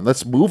approach this one.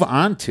 Let's move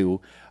on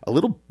to a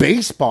little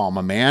baseball,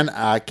 my man.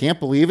 I can't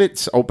believe it.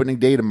 It's opening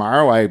day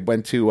tomorrow. I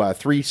went to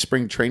 3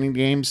 spring training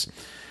games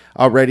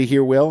already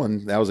here, Will,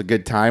 and that was a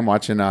good time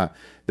watching.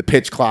 The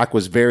pitch clock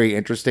was very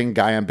interesting.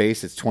 Guy on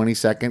base, it's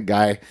 20-second.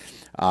 Guy,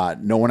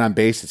 no one on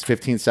base, it's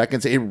 15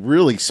 seconds. It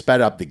really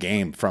sped up the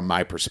game from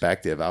my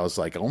perspective. I was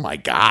like, oh, my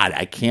God,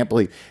 I can't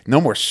believe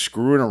no more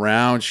screwing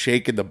around,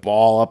 shaking the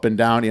ball up and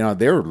down.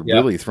 They were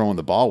really throwing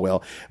the ball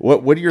well.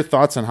 What are your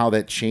thoughts on how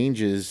that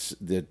changes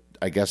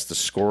the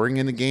scoring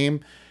in the game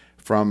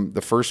from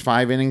the first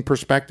 5-inning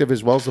perspective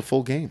as well as the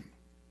full game?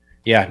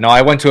 Yeah, no,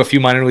 I went to a few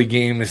minor league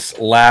games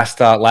last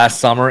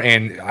summer,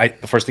 and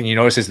the first thing you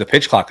notice is the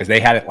pitch clock because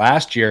they had it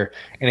last year,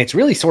 and it's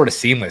really sort of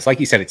seamless. Like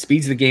you said, it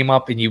speeds the game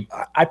up, and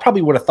I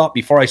probably would have thought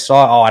before I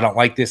saw, I don't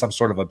like this. I'm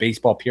sort of a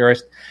baseball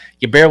purist.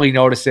 You barely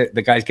notice it.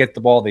 The guys get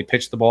the ball, they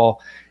pitch the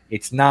ball.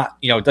 It's not,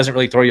 it doesn't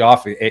really throw you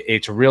off.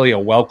 It's really a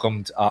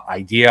welcomed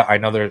idea. I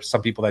know there's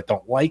some people that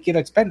don't like it.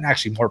 It's been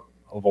actually more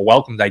of a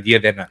welcomed idea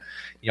than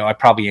I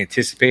probably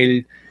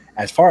anticipated.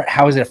 As far as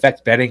how does it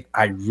affect betting,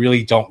 I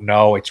really don't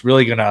know. It's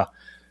really going to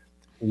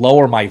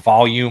lower my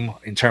volume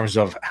in terms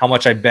of how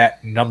much I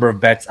bet, number of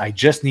bets. I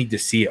just need to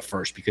see it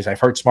first because I've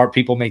heard smart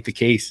people make the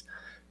case.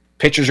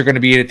 Pitchers are going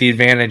to be at the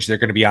advantage. They're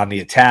going to be on the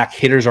attack.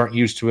 Hitters aren't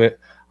used to it.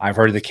 I've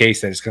heard the case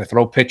that it's going to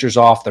throw pitchers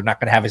off. They're not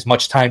going to have as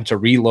much time to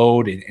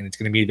reload, and it's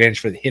going to be an advantage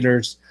for the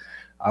hitters.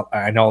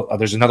 I know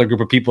there's another group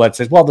of people that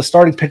says, well, the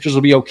starting pitchers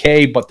will be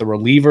okay, but the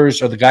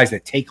relievers are the guys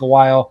that take a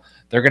while.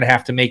 They're going to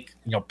have to make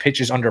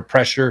pitches under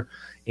pressure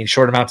in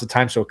short amounts of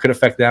time, so it could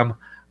affect them.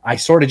 I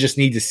sort of just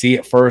need to see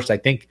it first. I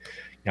think,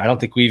 I don't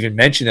think we even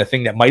mentioned a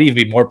thing that might even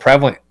be more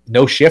prevalent: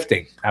 no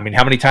shifting. I mean,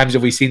 how many times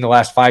have we seen the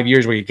last 5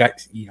 years where a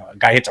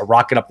guy hits a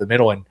rocket up the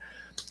middle, and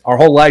our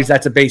whole lives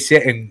that's a base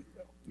hit, and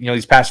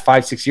these past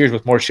 5-6 years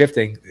with more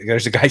shifting,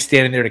 there's a guy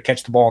standing there to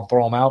catch the ball and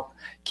throw him out.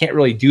 Can't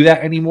really do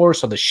that anymore,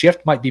 so the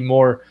shift might be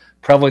more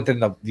prevalent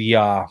than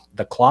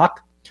the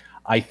clock.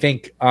 I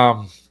think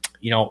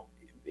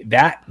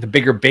that the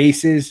bigger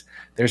bases.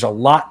 There's a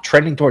lot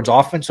trending towards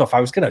offense. So if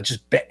I was going to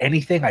just bet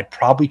anything, I'd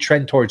probably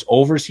trend towards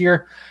overs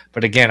here.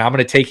 But again, I'm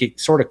going to take it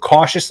sort of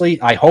cautiously.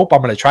 I hope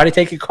I'm going to try to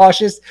take it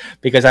cautious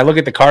because I look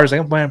at the cards.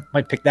 I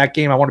might pick that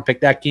game. I want to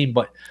pick that game.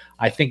 But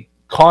I think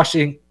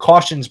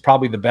caution's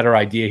probably the better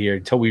idea here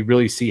until we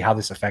really see how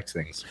this affects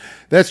things.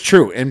 That's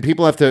true. And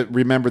people have to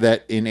remember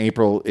that in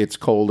April, it's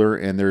colder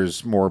and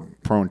there's more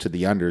prone to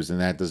the unders. And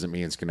that doesn't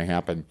mean it's going to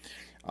happen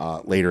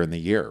later in the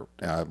year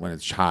when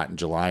it's hot in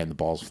July and the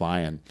ball's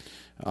flying.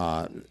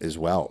 As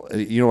well.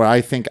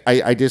 I think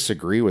I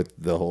disagree with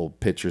the whole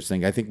pitchers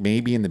thing. I think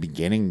maybe in the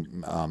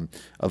beginning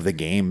of the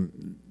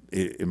game,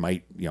 it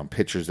might,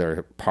 pitchers that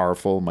are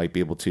powerful might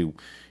be able to,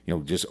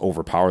 just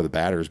overpower the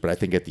batters. But I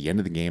think at the end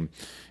of the game,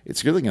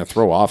 it's really going to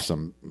throw off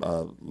some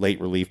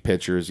late relief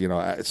pitchers,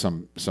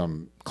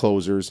 some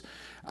closers.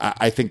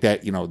 I think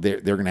that,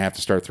 they're going to have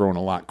to start throwing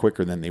a lot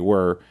quicker than they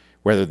were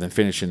rather than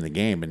finishing the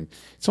game. And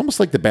it's almost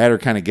like the batter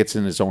kind of gets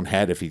in his own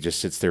head if he just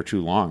sits there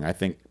too long. I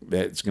think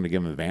that it's going to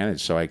give him an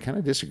advantage. So I kind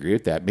of disagree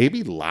with that.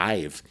 Maybe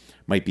live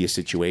might be a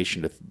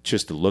situation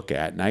to look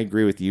at. And I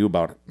agree with you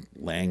about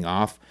laying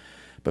off.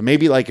 But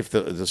maybe like if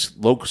this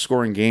low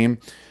scoring game,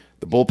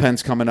 the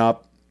bullpen's coming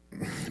up,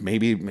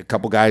 maybe a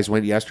couple guys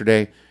went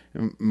yesterday,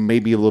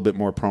 maybe a little bit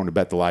more prone to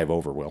bet the live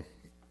over, Will.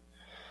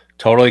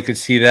 Totally could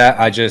see that.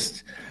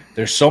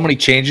 There's so many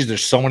changes.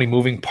 There's so many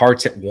moving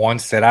parts at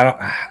once that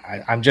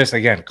I'm just,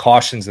 again,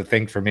 caution's the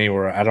thing for me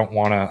where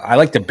I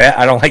like to bet.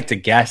 I don't like to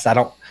guess. I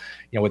don't,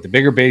 with the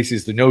bigger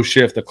bases, the no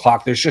shift, the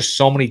clock, there's just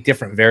so many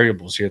different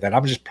variables here that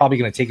I'm just probably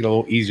going to take it a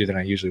little easier than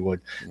I usually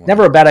would. Wow.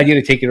 Never a bad idea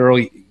to take it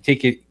early,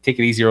 take it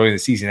easy early in the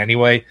season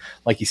anyway.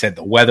 Like you said,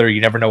 the weather,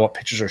 you never know what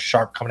pitchers are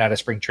sharp coming out of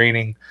spring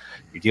training.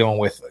 You're dealing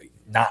with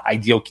not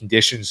ideal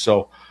conditions.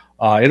 So,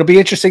 it'll be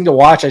interesting to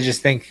watch.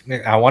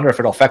 I wonder if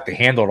it'll affect the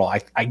handle at all.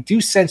 I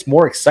do sense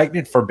more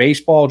excitement for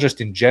baseball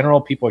just in general.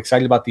 People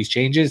excited about these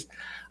changes.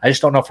 I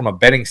just don't know from a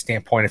betting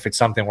standpoint if it's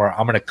something where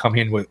I'm going to come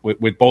in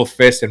with both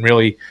fists and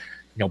really,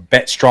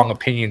 bet strong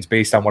opinions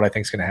based on what I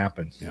think is going to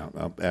happen. Yeah,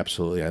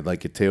 absolutely. I'd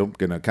like it too. I'm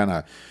going to kind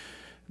of.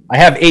 I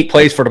have 8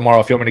 plays for tomorrow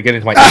if you want me to get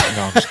into my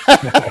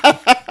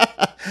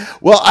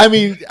Well, I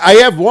mean, I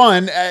have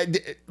one.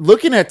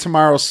 Looking at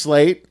tomorrow's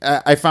slate,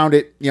 I found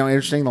it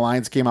interesting. The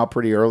lines came out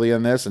pretty early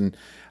on this, and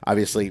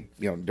obviously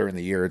during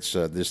the year it's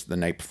this the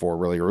night before,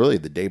 really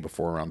the day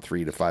before, around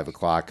 3 to 5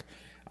 o'clock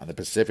on the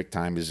Pacific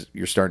time is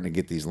you're starting to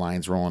get these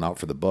lines rolling out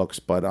for the books.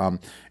 But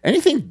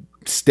anything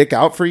stick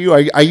out for you?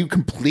 Are you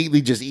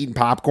completely just eating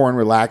popcorn,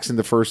 relaxing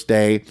the first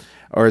day,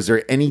 or is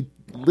there any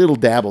little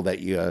dabble that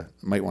you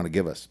might want to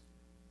give us?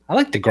 I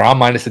like DeGrom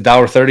minus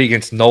 $1.30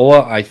 against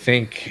Nola. I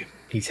think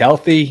he's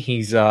healthy.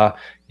 He's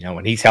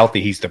when he's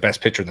healthy, he's the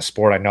best pitcher in the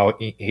sport. I know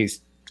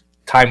his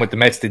time with the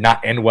Mets did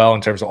not end well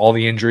in terms of all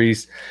the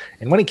injuries.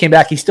 And when he came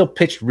back, he still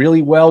pitched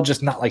really well,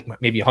 just not like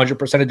maybe 100%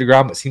 of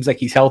DeGrom, but seems like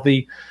he's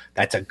healthy.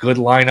 That's a good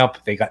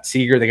lineup. They got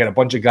Seager. They got a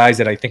bunch of guys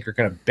that I think are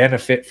going to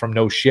benefit from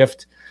no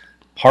shift.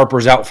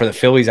 Harper's out for the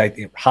Phillies. I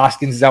think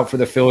Hoskins is out for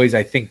the Phillies.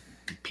 I think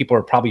people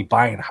are probably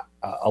buying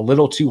a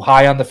little too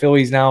high on the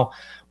Phillies now.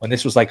 When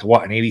this was like,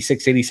 an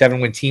 86, 87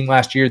 win team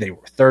last year, they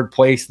were third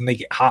place, and they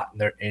get hot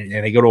and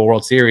they go to a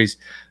World Series.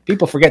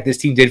 People forget this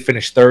team did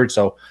finish third,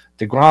 so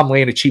DeGrom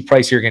laying a cheap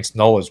price here against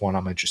Nola is one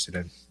I'm interested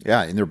in.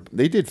 Yeah, and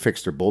they did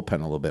fix their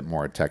bullpen a little bit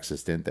more at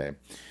Texas, didn't they?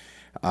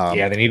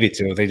 Yeah, they needed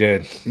to. They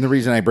did. And the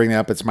reason I bring that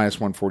up, it's minus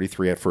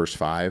 143 at first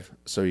 5,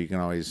 so you can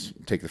always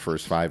take the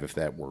first 5 if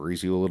that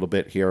worries you a little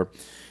bit here.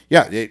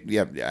 Yeah,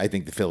 I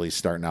think the Phillies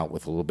starting out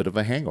with a little bit of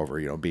a hangover,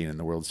 being in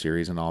the World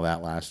Series and all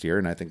that last year,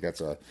 and I think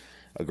that's a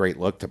great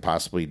look to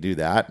possibly do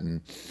that.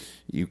 And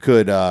you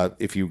could,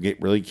 if you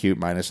get really cute,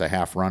 minus a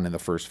half run in the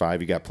first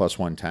 5, you got plus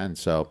 110.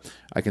 So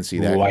I can see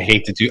that. I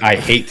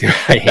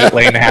hate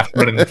laying a half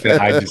run in the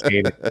fifth. I just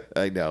hate it.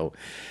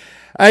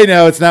 I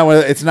know it's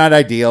not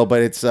ideal,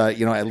 but it's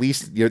at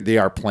least they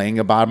are playing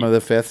a bottom of the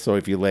 5th. So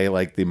if you lay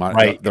like the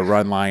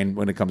run line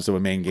when it comes to a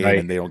main game,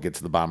 and they don't get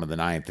to the bottom of the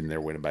 9th and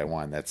they're winning by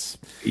 1, that's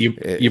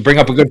you bring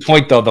up a good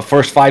point though. The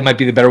first 5 might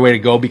be the better way to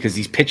go because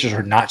these pitchers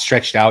are not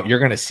stretched out. You're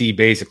going to see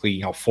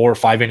basically 4 or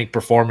 5 inning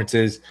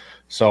performances.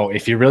 So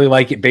if you really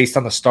like it based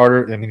on the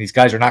starter, I mean, these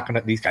guys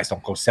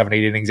don't go 7,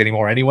 8 innings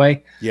anymore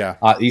anyway. Yeah.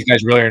 These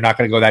guys really are not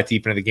going to go that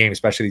deep into the game,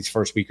 especially these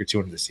first week or 2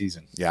 into the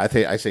season. Yeah,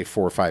 I say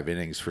 4 or 5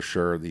 innings for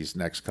sure these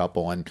next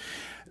couple. And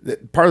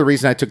part of the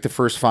reason I took the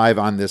first 5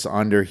 on this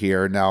under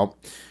here, now,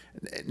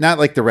 not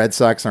like the Red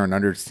Sox are an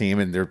unders team,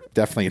 and they're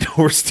definitely an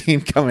overs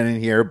team coming in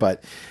here,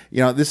 but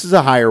this is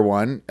a higher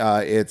one.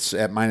 It's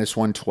at minus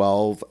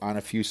 112 on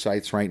a few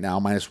sites right now,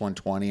 minus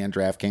 120 on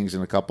DraftKings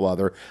and a couple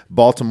other.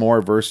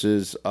 Baltimore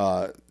versus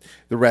the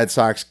Red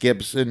Sox.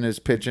 Gibson is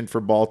pitching for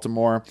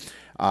Baltimore.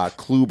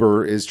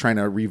 Kluber is trying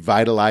to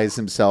revitalize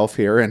himself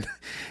here and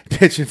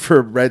pitching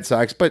for Red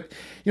Sox. But,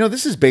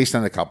 this is based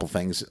on a couple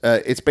things.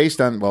 It's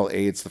based on,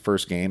 A, it's the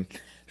first game.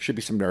 Should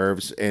be some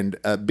nerves, and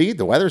B,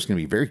 the weather's going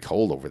to be very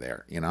cold over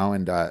there,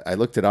 and I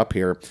looked it up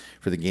here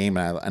for the game,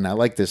 and I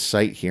like this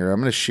site here. I'm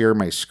going to share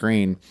my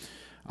screen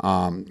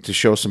to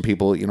show some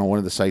people, one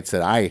of the sites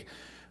that I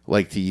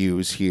like to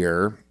use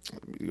here.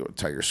 Go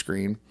to your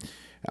screen,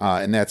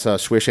 and that's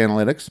Swish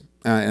Analytics.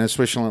 And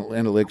Swish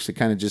Analytics, it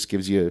kind of just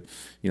gives you,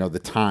 the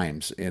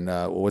times and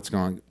what's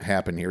going to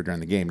happen here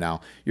during the game.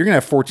 Now, you're going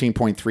to have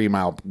 14.3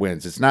 mile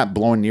winds. It's not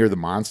blowing near the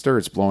monster.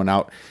 It's blowing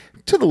out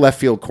to the left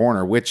field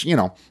corner, which,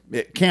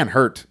 it can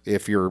hurt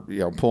if you're,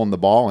 pulling the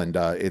ball and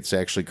it's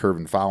actually curve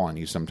and foul on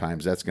you.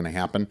 Sometimes that's going to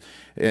happen.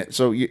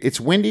 So it's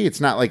windy.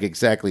 It's not like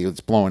exactly it's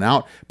blowing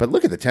out, but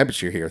look at the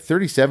temperature here,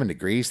 37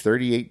 degrees,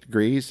 38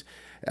 degrees.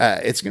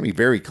 It's going to be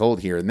very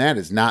cold here, and that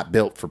is not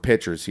built for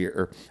pitchers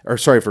here, or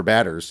for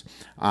batters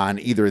on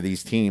either of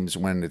these teams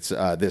when it's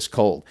this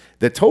cold.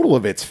 The total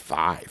of it's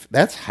 5.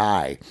 That's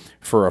high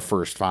for a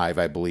first 5,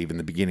 I believe, in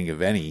the beginning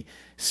of any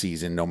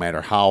season, no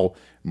matter how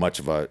much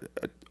of a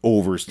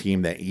overs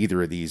team that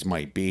either of these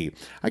might be.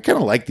 I kind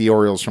of like the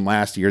Orioles from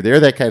last year. They're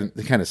that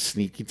kind of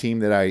sneaky team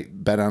that I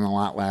bet on a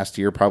lot last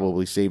year,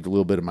 probably saved a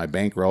little bit of my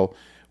bankroll,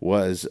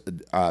 was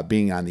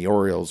being on the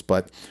Orioles.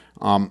 But,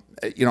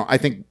 I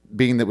think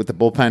being that with the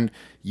bullpen,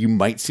 you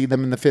might see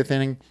them in the 5th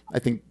inning. I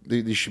think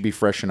they should be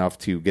fresh enough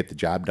to get the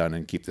job done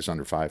and keep this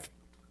under 5.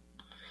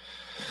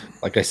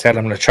 Like I said,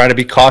 I'm going to try to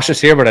be cautious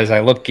here, but as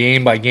I look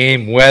game by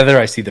game, whether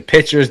I see the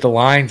pitchers, the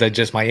lines,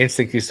 my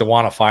instinct is to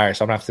want to fire.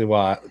 So I'm going to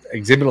have to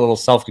exhibit a little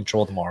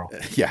self-control tomorrow.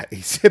 Yeah,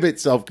 exhibit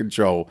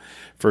self-control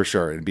for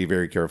sure and be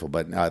very careful.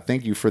 But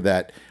thank you for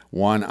that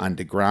one on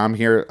DeGrom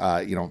here.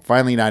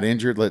 Finally not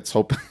injured. Let's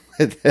hope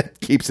that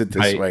keeps it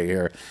this way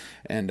here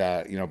and,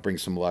 bring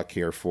some luck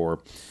here for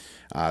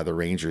the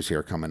Rangers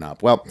here coming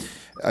up. Well,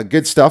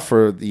 good stuff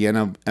for the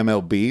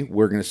MLB.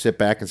 We're going to sit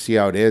back and see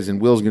how it is.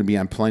 And Will's going to be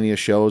on plenty of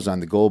shows on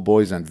the Gold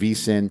Boys, on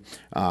VSiN,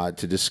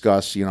 to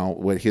discuss,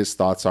 what his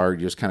thoughts are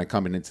just kind of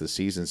coming into the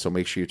season. So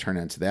make sure you turn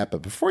into that.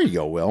 But before you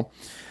go, Will,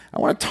 I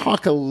want to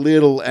talk a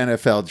little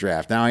NFL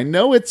draft. Now, I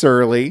know it's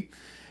early.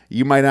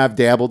 You might not have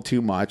dabbled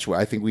too much.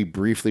 I think we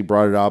briefly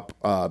brought it up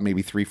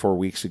maybe 3-4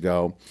 weeks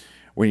ago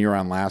when you were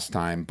on last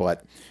time.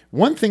 But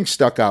one thing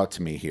stuck out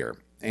to me here.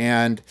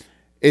 And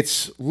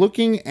it's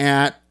looking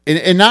at,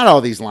 and not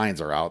all these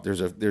lines are out.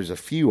 There's a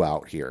few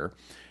out here,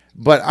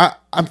 but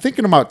I'm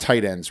thinking about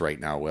tight ends right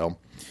now, Will.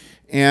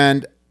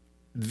 And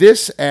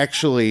this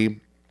actually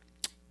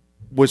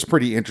was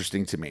pretty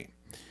interesting to me.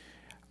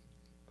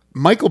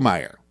 Michael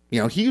Mayer,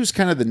 he was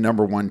kind of the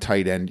number one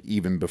tight end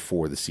even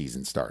before the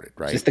season started,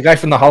 right? Is this the guy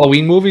from the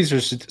Halloween movies or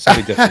is it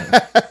somebody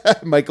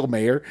different? Michael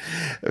Mayer.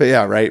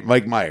 Yeah, right.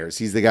 Mike Myers.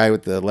 He's the guy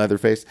with the leather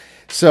face.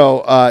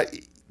 So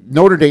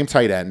Notre Dame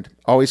tight end,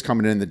 always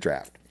coming in the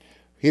draft.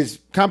 His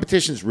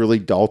competition is really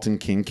Dalton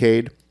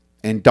Kincaid,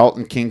 and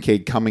Dalton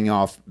Kincaid coming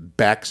off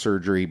back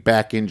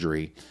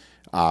injury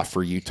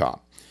for Utah.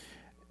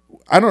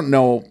 I don't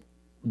know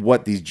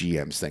what these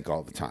GMs think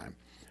all the time,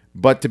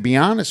 but to be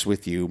honest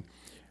with you,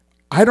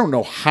 I don't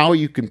know how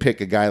you can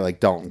pick a guy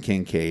like Dalton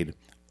Kincaid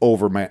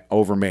over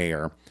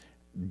Mayer,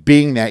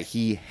 being that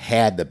he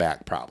had the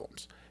back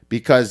problems,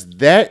 because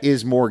that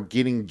is more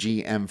getting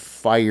GM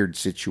fired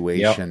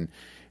situation. Yep.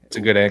 It's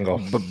a good angle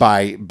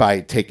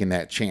by taking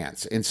that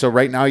chance. And so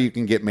right now you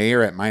can get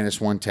Mayer at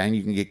 -110.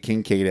 You can get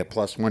Kincaid at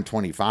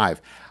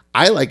 +125.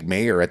 I like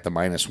Mayer at the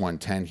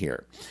 -110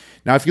 here.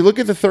 Now, if you look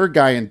at the third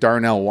guy in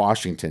Darnell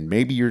Washington,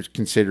 maybe you're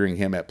considering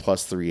him at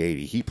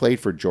 +380. He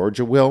played for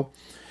Georgia, Will.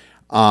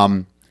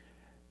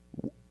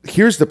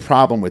 Here's the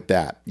problem with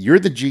that. You're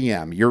the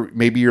GM.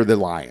 Maybe you're the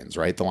Lions,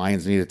 right? The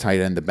Lions need a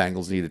tight end. The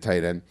Bengals need a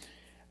tight end.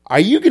 Are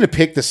you going to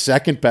pick the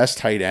second best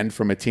tight end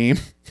from a team?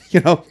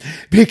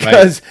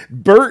 Because right.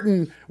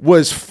 Burton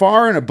was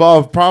far and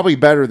above, probably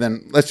better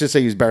than, let's just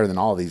say he's better than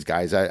all these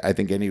guys. I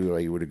think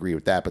anybody would agree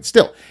with that. But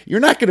still, you're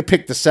not going to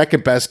pick the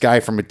second best guy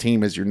from a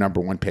team as your number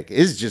one pick.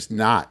 It's just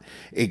not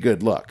a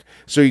good look.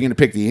 So you're going to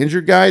pick the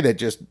injured guy that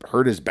just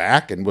hurt his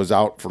back and was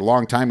out for a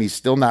long time. He's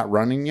still not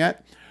running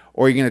yet.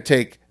 Or you're going to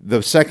take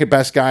the second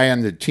best guy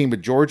on the team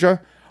at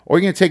Georgia. Or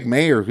you're going to take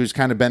Mayer, who's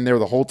kind of been there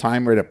the whole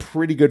time. We're at a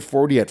pretty good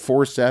 40 at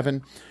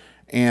 4.7.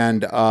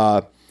 And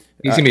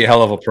he's gonna be a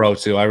hell of a pro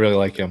too. I really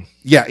like him.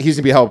 Yeah, he's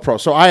gonna be a hell of a pro.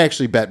 So I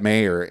actually bet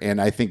Mayer,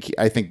 and I think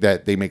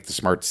that they make the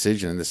smart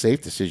decision and the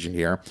safe decision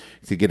here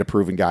to get a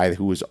proven guy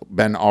who has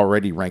been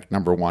already ranked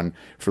number one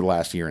for the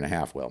last year and a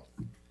half. Will.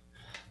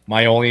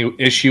 My only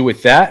issue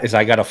with that is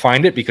I got to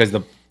find it because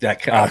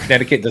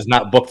Connecticut does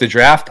not book the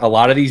draft. A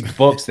lot of these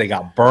books, they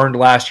got burned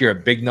last year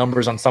at big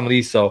numbers on some of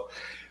these, so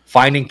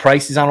finding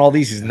prices on all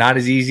these is not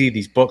as easy.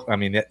 These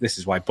this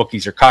is why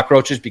bookies are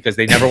cockroaches, because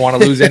they never want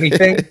to lose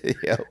anything.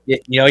 Yep.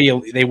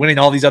 They win in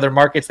all these other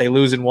markets, they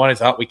lose in one.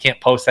 It's we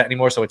can't post that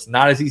anymore, so it's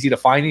not as easy to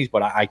find these.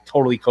 But I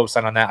totally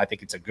co-sign on that. I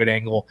think it's a good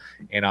angle,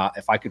 and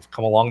if I could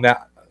come along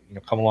that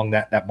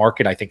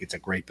market, I think it's a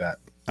great bet.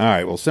 All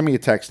right. Well, send me a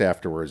text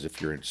afterwards if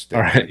you're interested.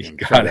 All right. You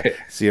got it.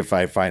 See if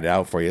I find it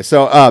out for you.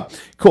 So,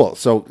 cool.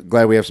 So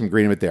glad we have some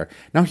agreement there.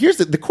 Now, here's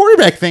the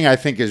quarterback thing I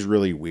think is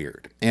really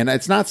weird. And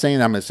it's not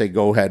saying I'm going to say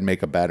go ahead and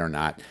make a bet or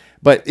not.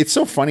 But it's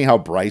so funny how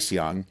Bryce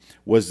Young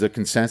was the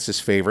consensus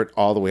favorite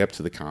all the way up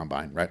to the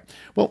combine, right?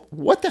 Well,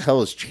 what the hell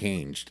has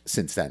changed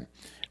since then?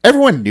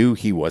 Everyone knew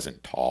he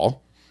wasn't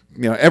tall.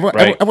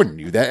 Everyone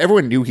knew that.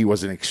 Everyone knew he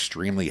wasn't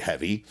extremely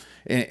heavy.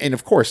 And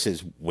of course,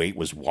 his weight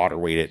was water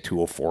weight at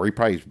 204. He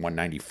probably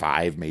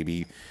 195,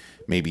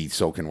 maybe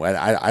soaking wet.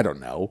 I don't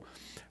know.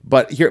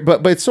 But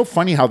it's so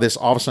funny how this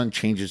all of a sudden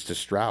changes to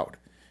Stroud.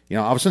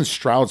 All of a sudden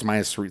Stroud's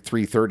minus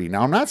 330.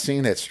 Now, I'm not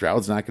saying that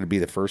Stroud's not going to be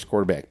the first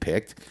quarterback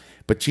picked,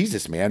 but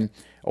Jesus, man,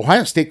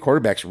 Ohio State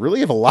quarterbacks really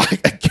have a lot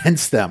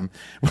against them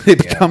when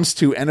it comes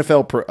to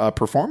NFL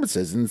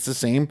performances. And it's the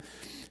same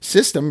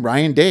system.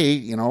 Ryan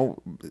Day,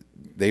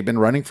 they've been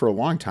running for a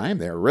long time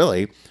there,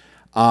 really.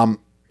 I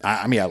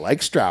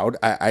like Stroud.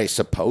 I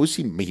suppose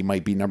he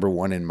might be number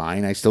one in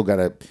mine. I still got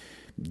to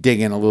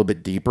dig in a little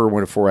bit deeper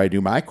before I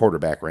do my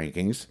quarterback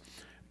rankings.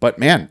 But,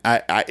 man,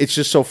 it's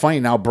just so funny.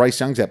 Now Bryce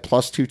Young's at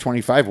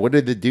 +225. What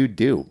did the dude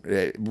do?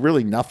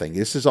 Really nothing.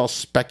 This is all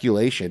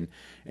speculation.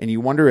 And you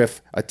wonder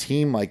if a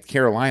team like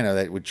Carolina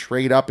that would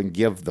trade up and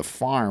give the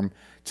farm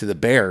to the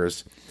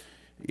Bears,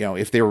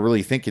 if they were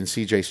really thinking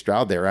C.J.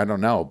 Stroud there, I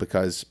don't know,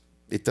 because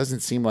it doesn't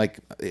seem like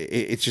 –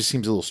 it just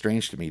seems a little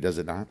strange to me, does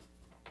it not?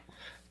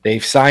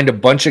 They've signed a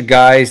bunch of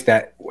guys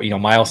that,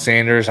 Miles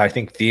Sanders, I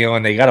think Theo,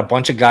 and they got a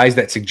bunch of guys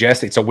that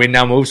suggest it's a win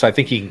now move. So I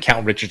think he can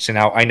count Richardson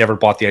out. I never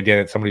bought the idea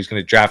that somebody's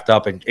going to draft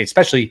up and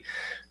especially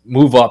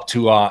move up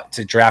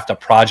to draft a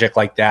project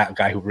like that, a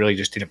guy who really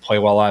just didn't play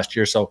well last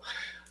year. So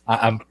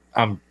I'm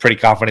pretty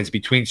confident it's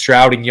between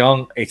Stroud and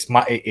Young.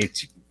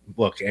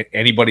 Look,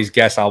 anybody's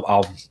guess.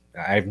 I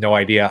have no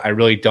idea. I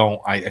really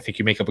don't. I think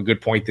you make up a good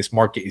point. This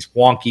market is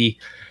wonky.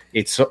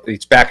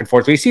 It's back and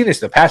forth. We've seen this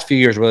the past few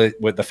years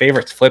where the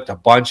favorites flipped a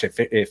bunch.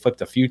 It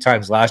flipped a few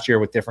times last year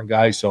with different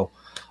guys. So,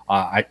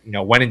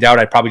 when in doubt,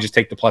 I'd probably just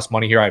take the plus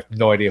money here. I have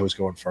no idea who's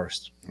going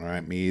first. All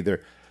right, me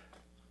either.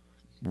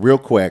 Real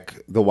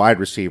quick, the wide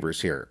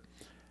receivers here.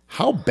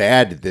 How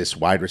bad did this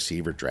wide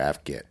receiver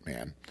draft get,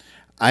 man?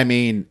 I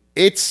mean,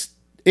 it's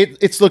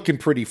looking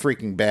pretty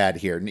freaking bad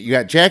here. You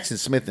got Jackson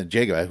Smith and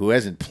Jigga, who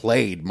hasn't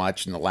played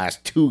much in the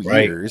last 2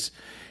 years.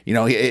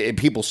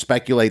 People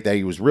speculate that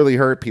he was really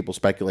hurt. People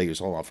speculate he was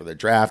holding off for the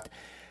draft.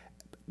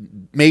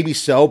 Maybe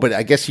so, but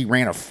I guess he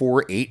ran a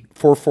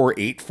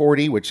 4.48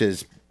 40, which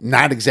is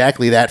not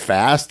exactly that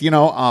fast,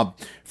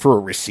 for a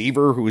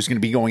receiver who was going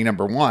to be going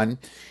number one.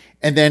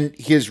 And then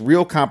his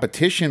real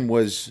competition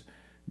was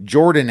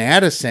Jordan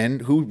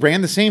Addison, who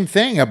ran the same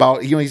thing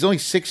about, he's only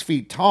 6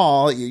 feet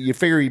tall. You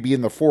figure he'd be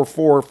in the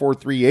 4.4,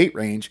 4.38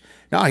 range.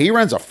 No, he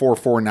runs a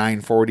 4.4,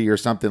 940 or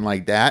something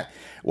like that.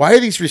 Why are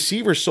these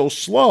receivers so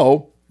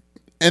slow?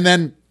 And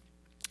then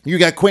you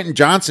got Quentin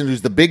Johnson,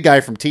 who's the big guy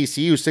from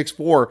TCU,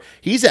 6'4".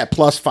 He's at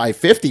plus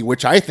 550,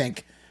 which I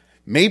think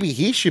maybe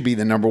he should be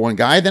the number one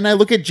guy. Then I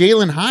look at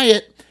Jalen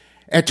Hyatt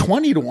at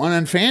 20-1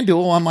 on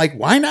FanDuel. I'm like,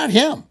 why not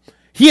him?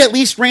 He at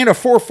least ran a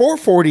 4.4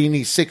 40 and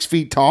he's 6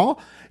 feet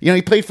tall.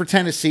 He played for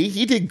Tennessee.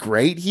 He did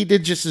great. He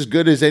did just as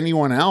good as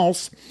anyone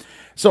else.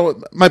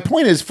 So my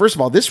point is, first of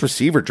all, this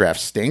receiver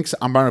draft stinks.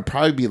 I'm going to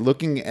probably be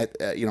looking at,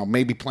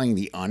 maybe playing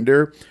the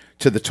under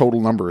to the total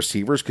number of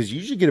receivers, because you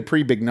usually get a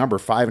pretty big number,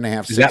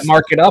 5.5, 6. Does that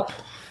mark it up?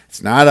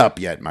 It's not up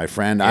yet, my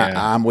friend. Yeah.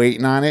 I'm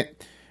waiting on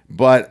it.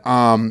 But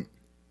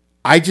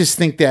I just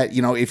think that,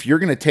 if you're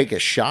going to take a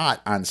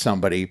shot on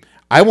somebody,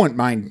 I wouldn't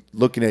mind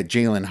looking at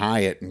Jalen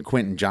Hyatt and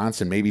Quentin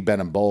Johnson, maybe bet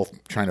them both,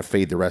 trying to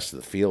fade the rest of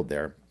the field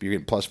there. You're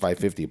getting plus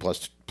 550,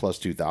 plus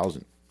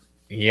 2,000.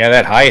 Yeah,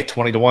 that Hyatt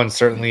 20-1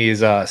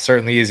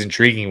 certainly is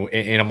intriguing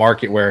in a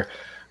market where,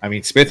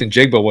 Smith and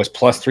Jigba was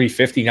plus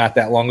 350 not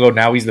that long ago.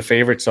 Now he's the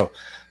favorite. So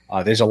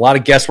there's a lot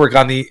of guesswork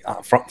on the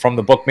from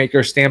the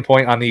bookmaker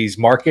standpoint on these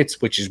markets,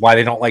 which is why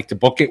they don't like to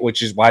book it,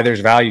 which is why there's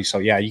value. So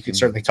yeah, you can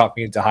certainly talk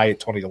me into Hyatt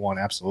 20-1.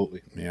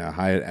 Absolutely. Yeah,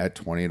 Hyatt at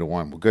 20-1.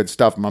 Well, good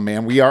stuff, my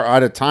man. We are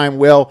out of time.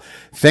 Will,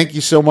 thank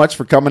you so much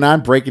for coming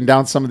on, breaking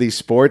down some of these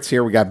sports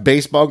here. We got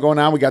baseball going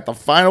on. We got the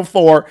Final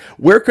Four.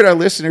 Where could our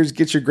listeners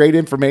get your great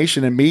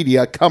information and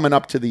media coming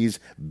up to these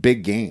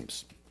big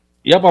games?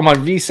 Yep, I'm on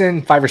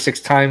VSiN 5 or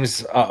 6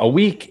 times a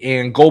week,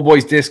 and Gold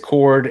Boys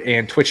Discord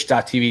and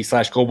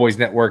twitch.tv/Gold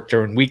Network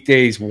during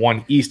weekdays,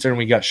 1 Eastern.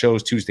 We got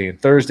shows Tuesday and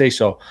Thursday,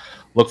 so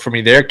look for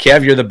me there.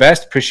 Kev, you're the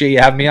best. Appreciate you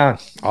having me on.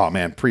 Oh,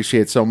 man,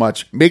 appreciate it so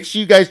much. Make sure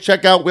you guys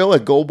check out Will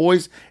at Gold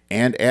Boys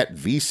and at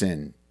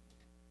VSiN.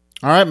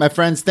 All right, my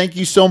friends, thank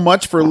you so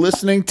much for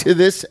listening to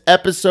this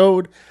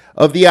episode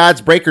of The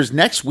Odds Breakers.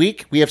 Next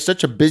week, we have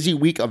such a busy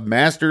week of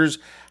Masters,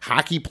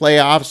 hockey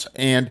playoffs,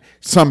 and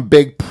some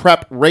big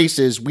prep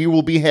races. We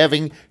will be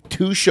having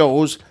 2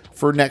 shows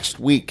for next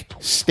week.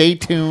 Stay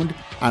tuned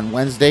on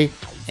Wednesday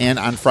and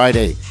on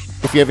Friday.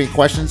 If you have any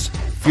questions,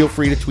 feel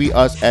free to tweet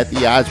us at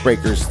The Odds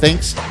Breakers.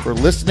 Thanks for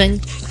listening.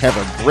 Have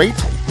a great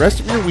rest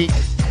of your week,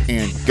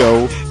 and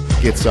go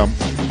get some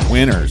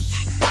winners.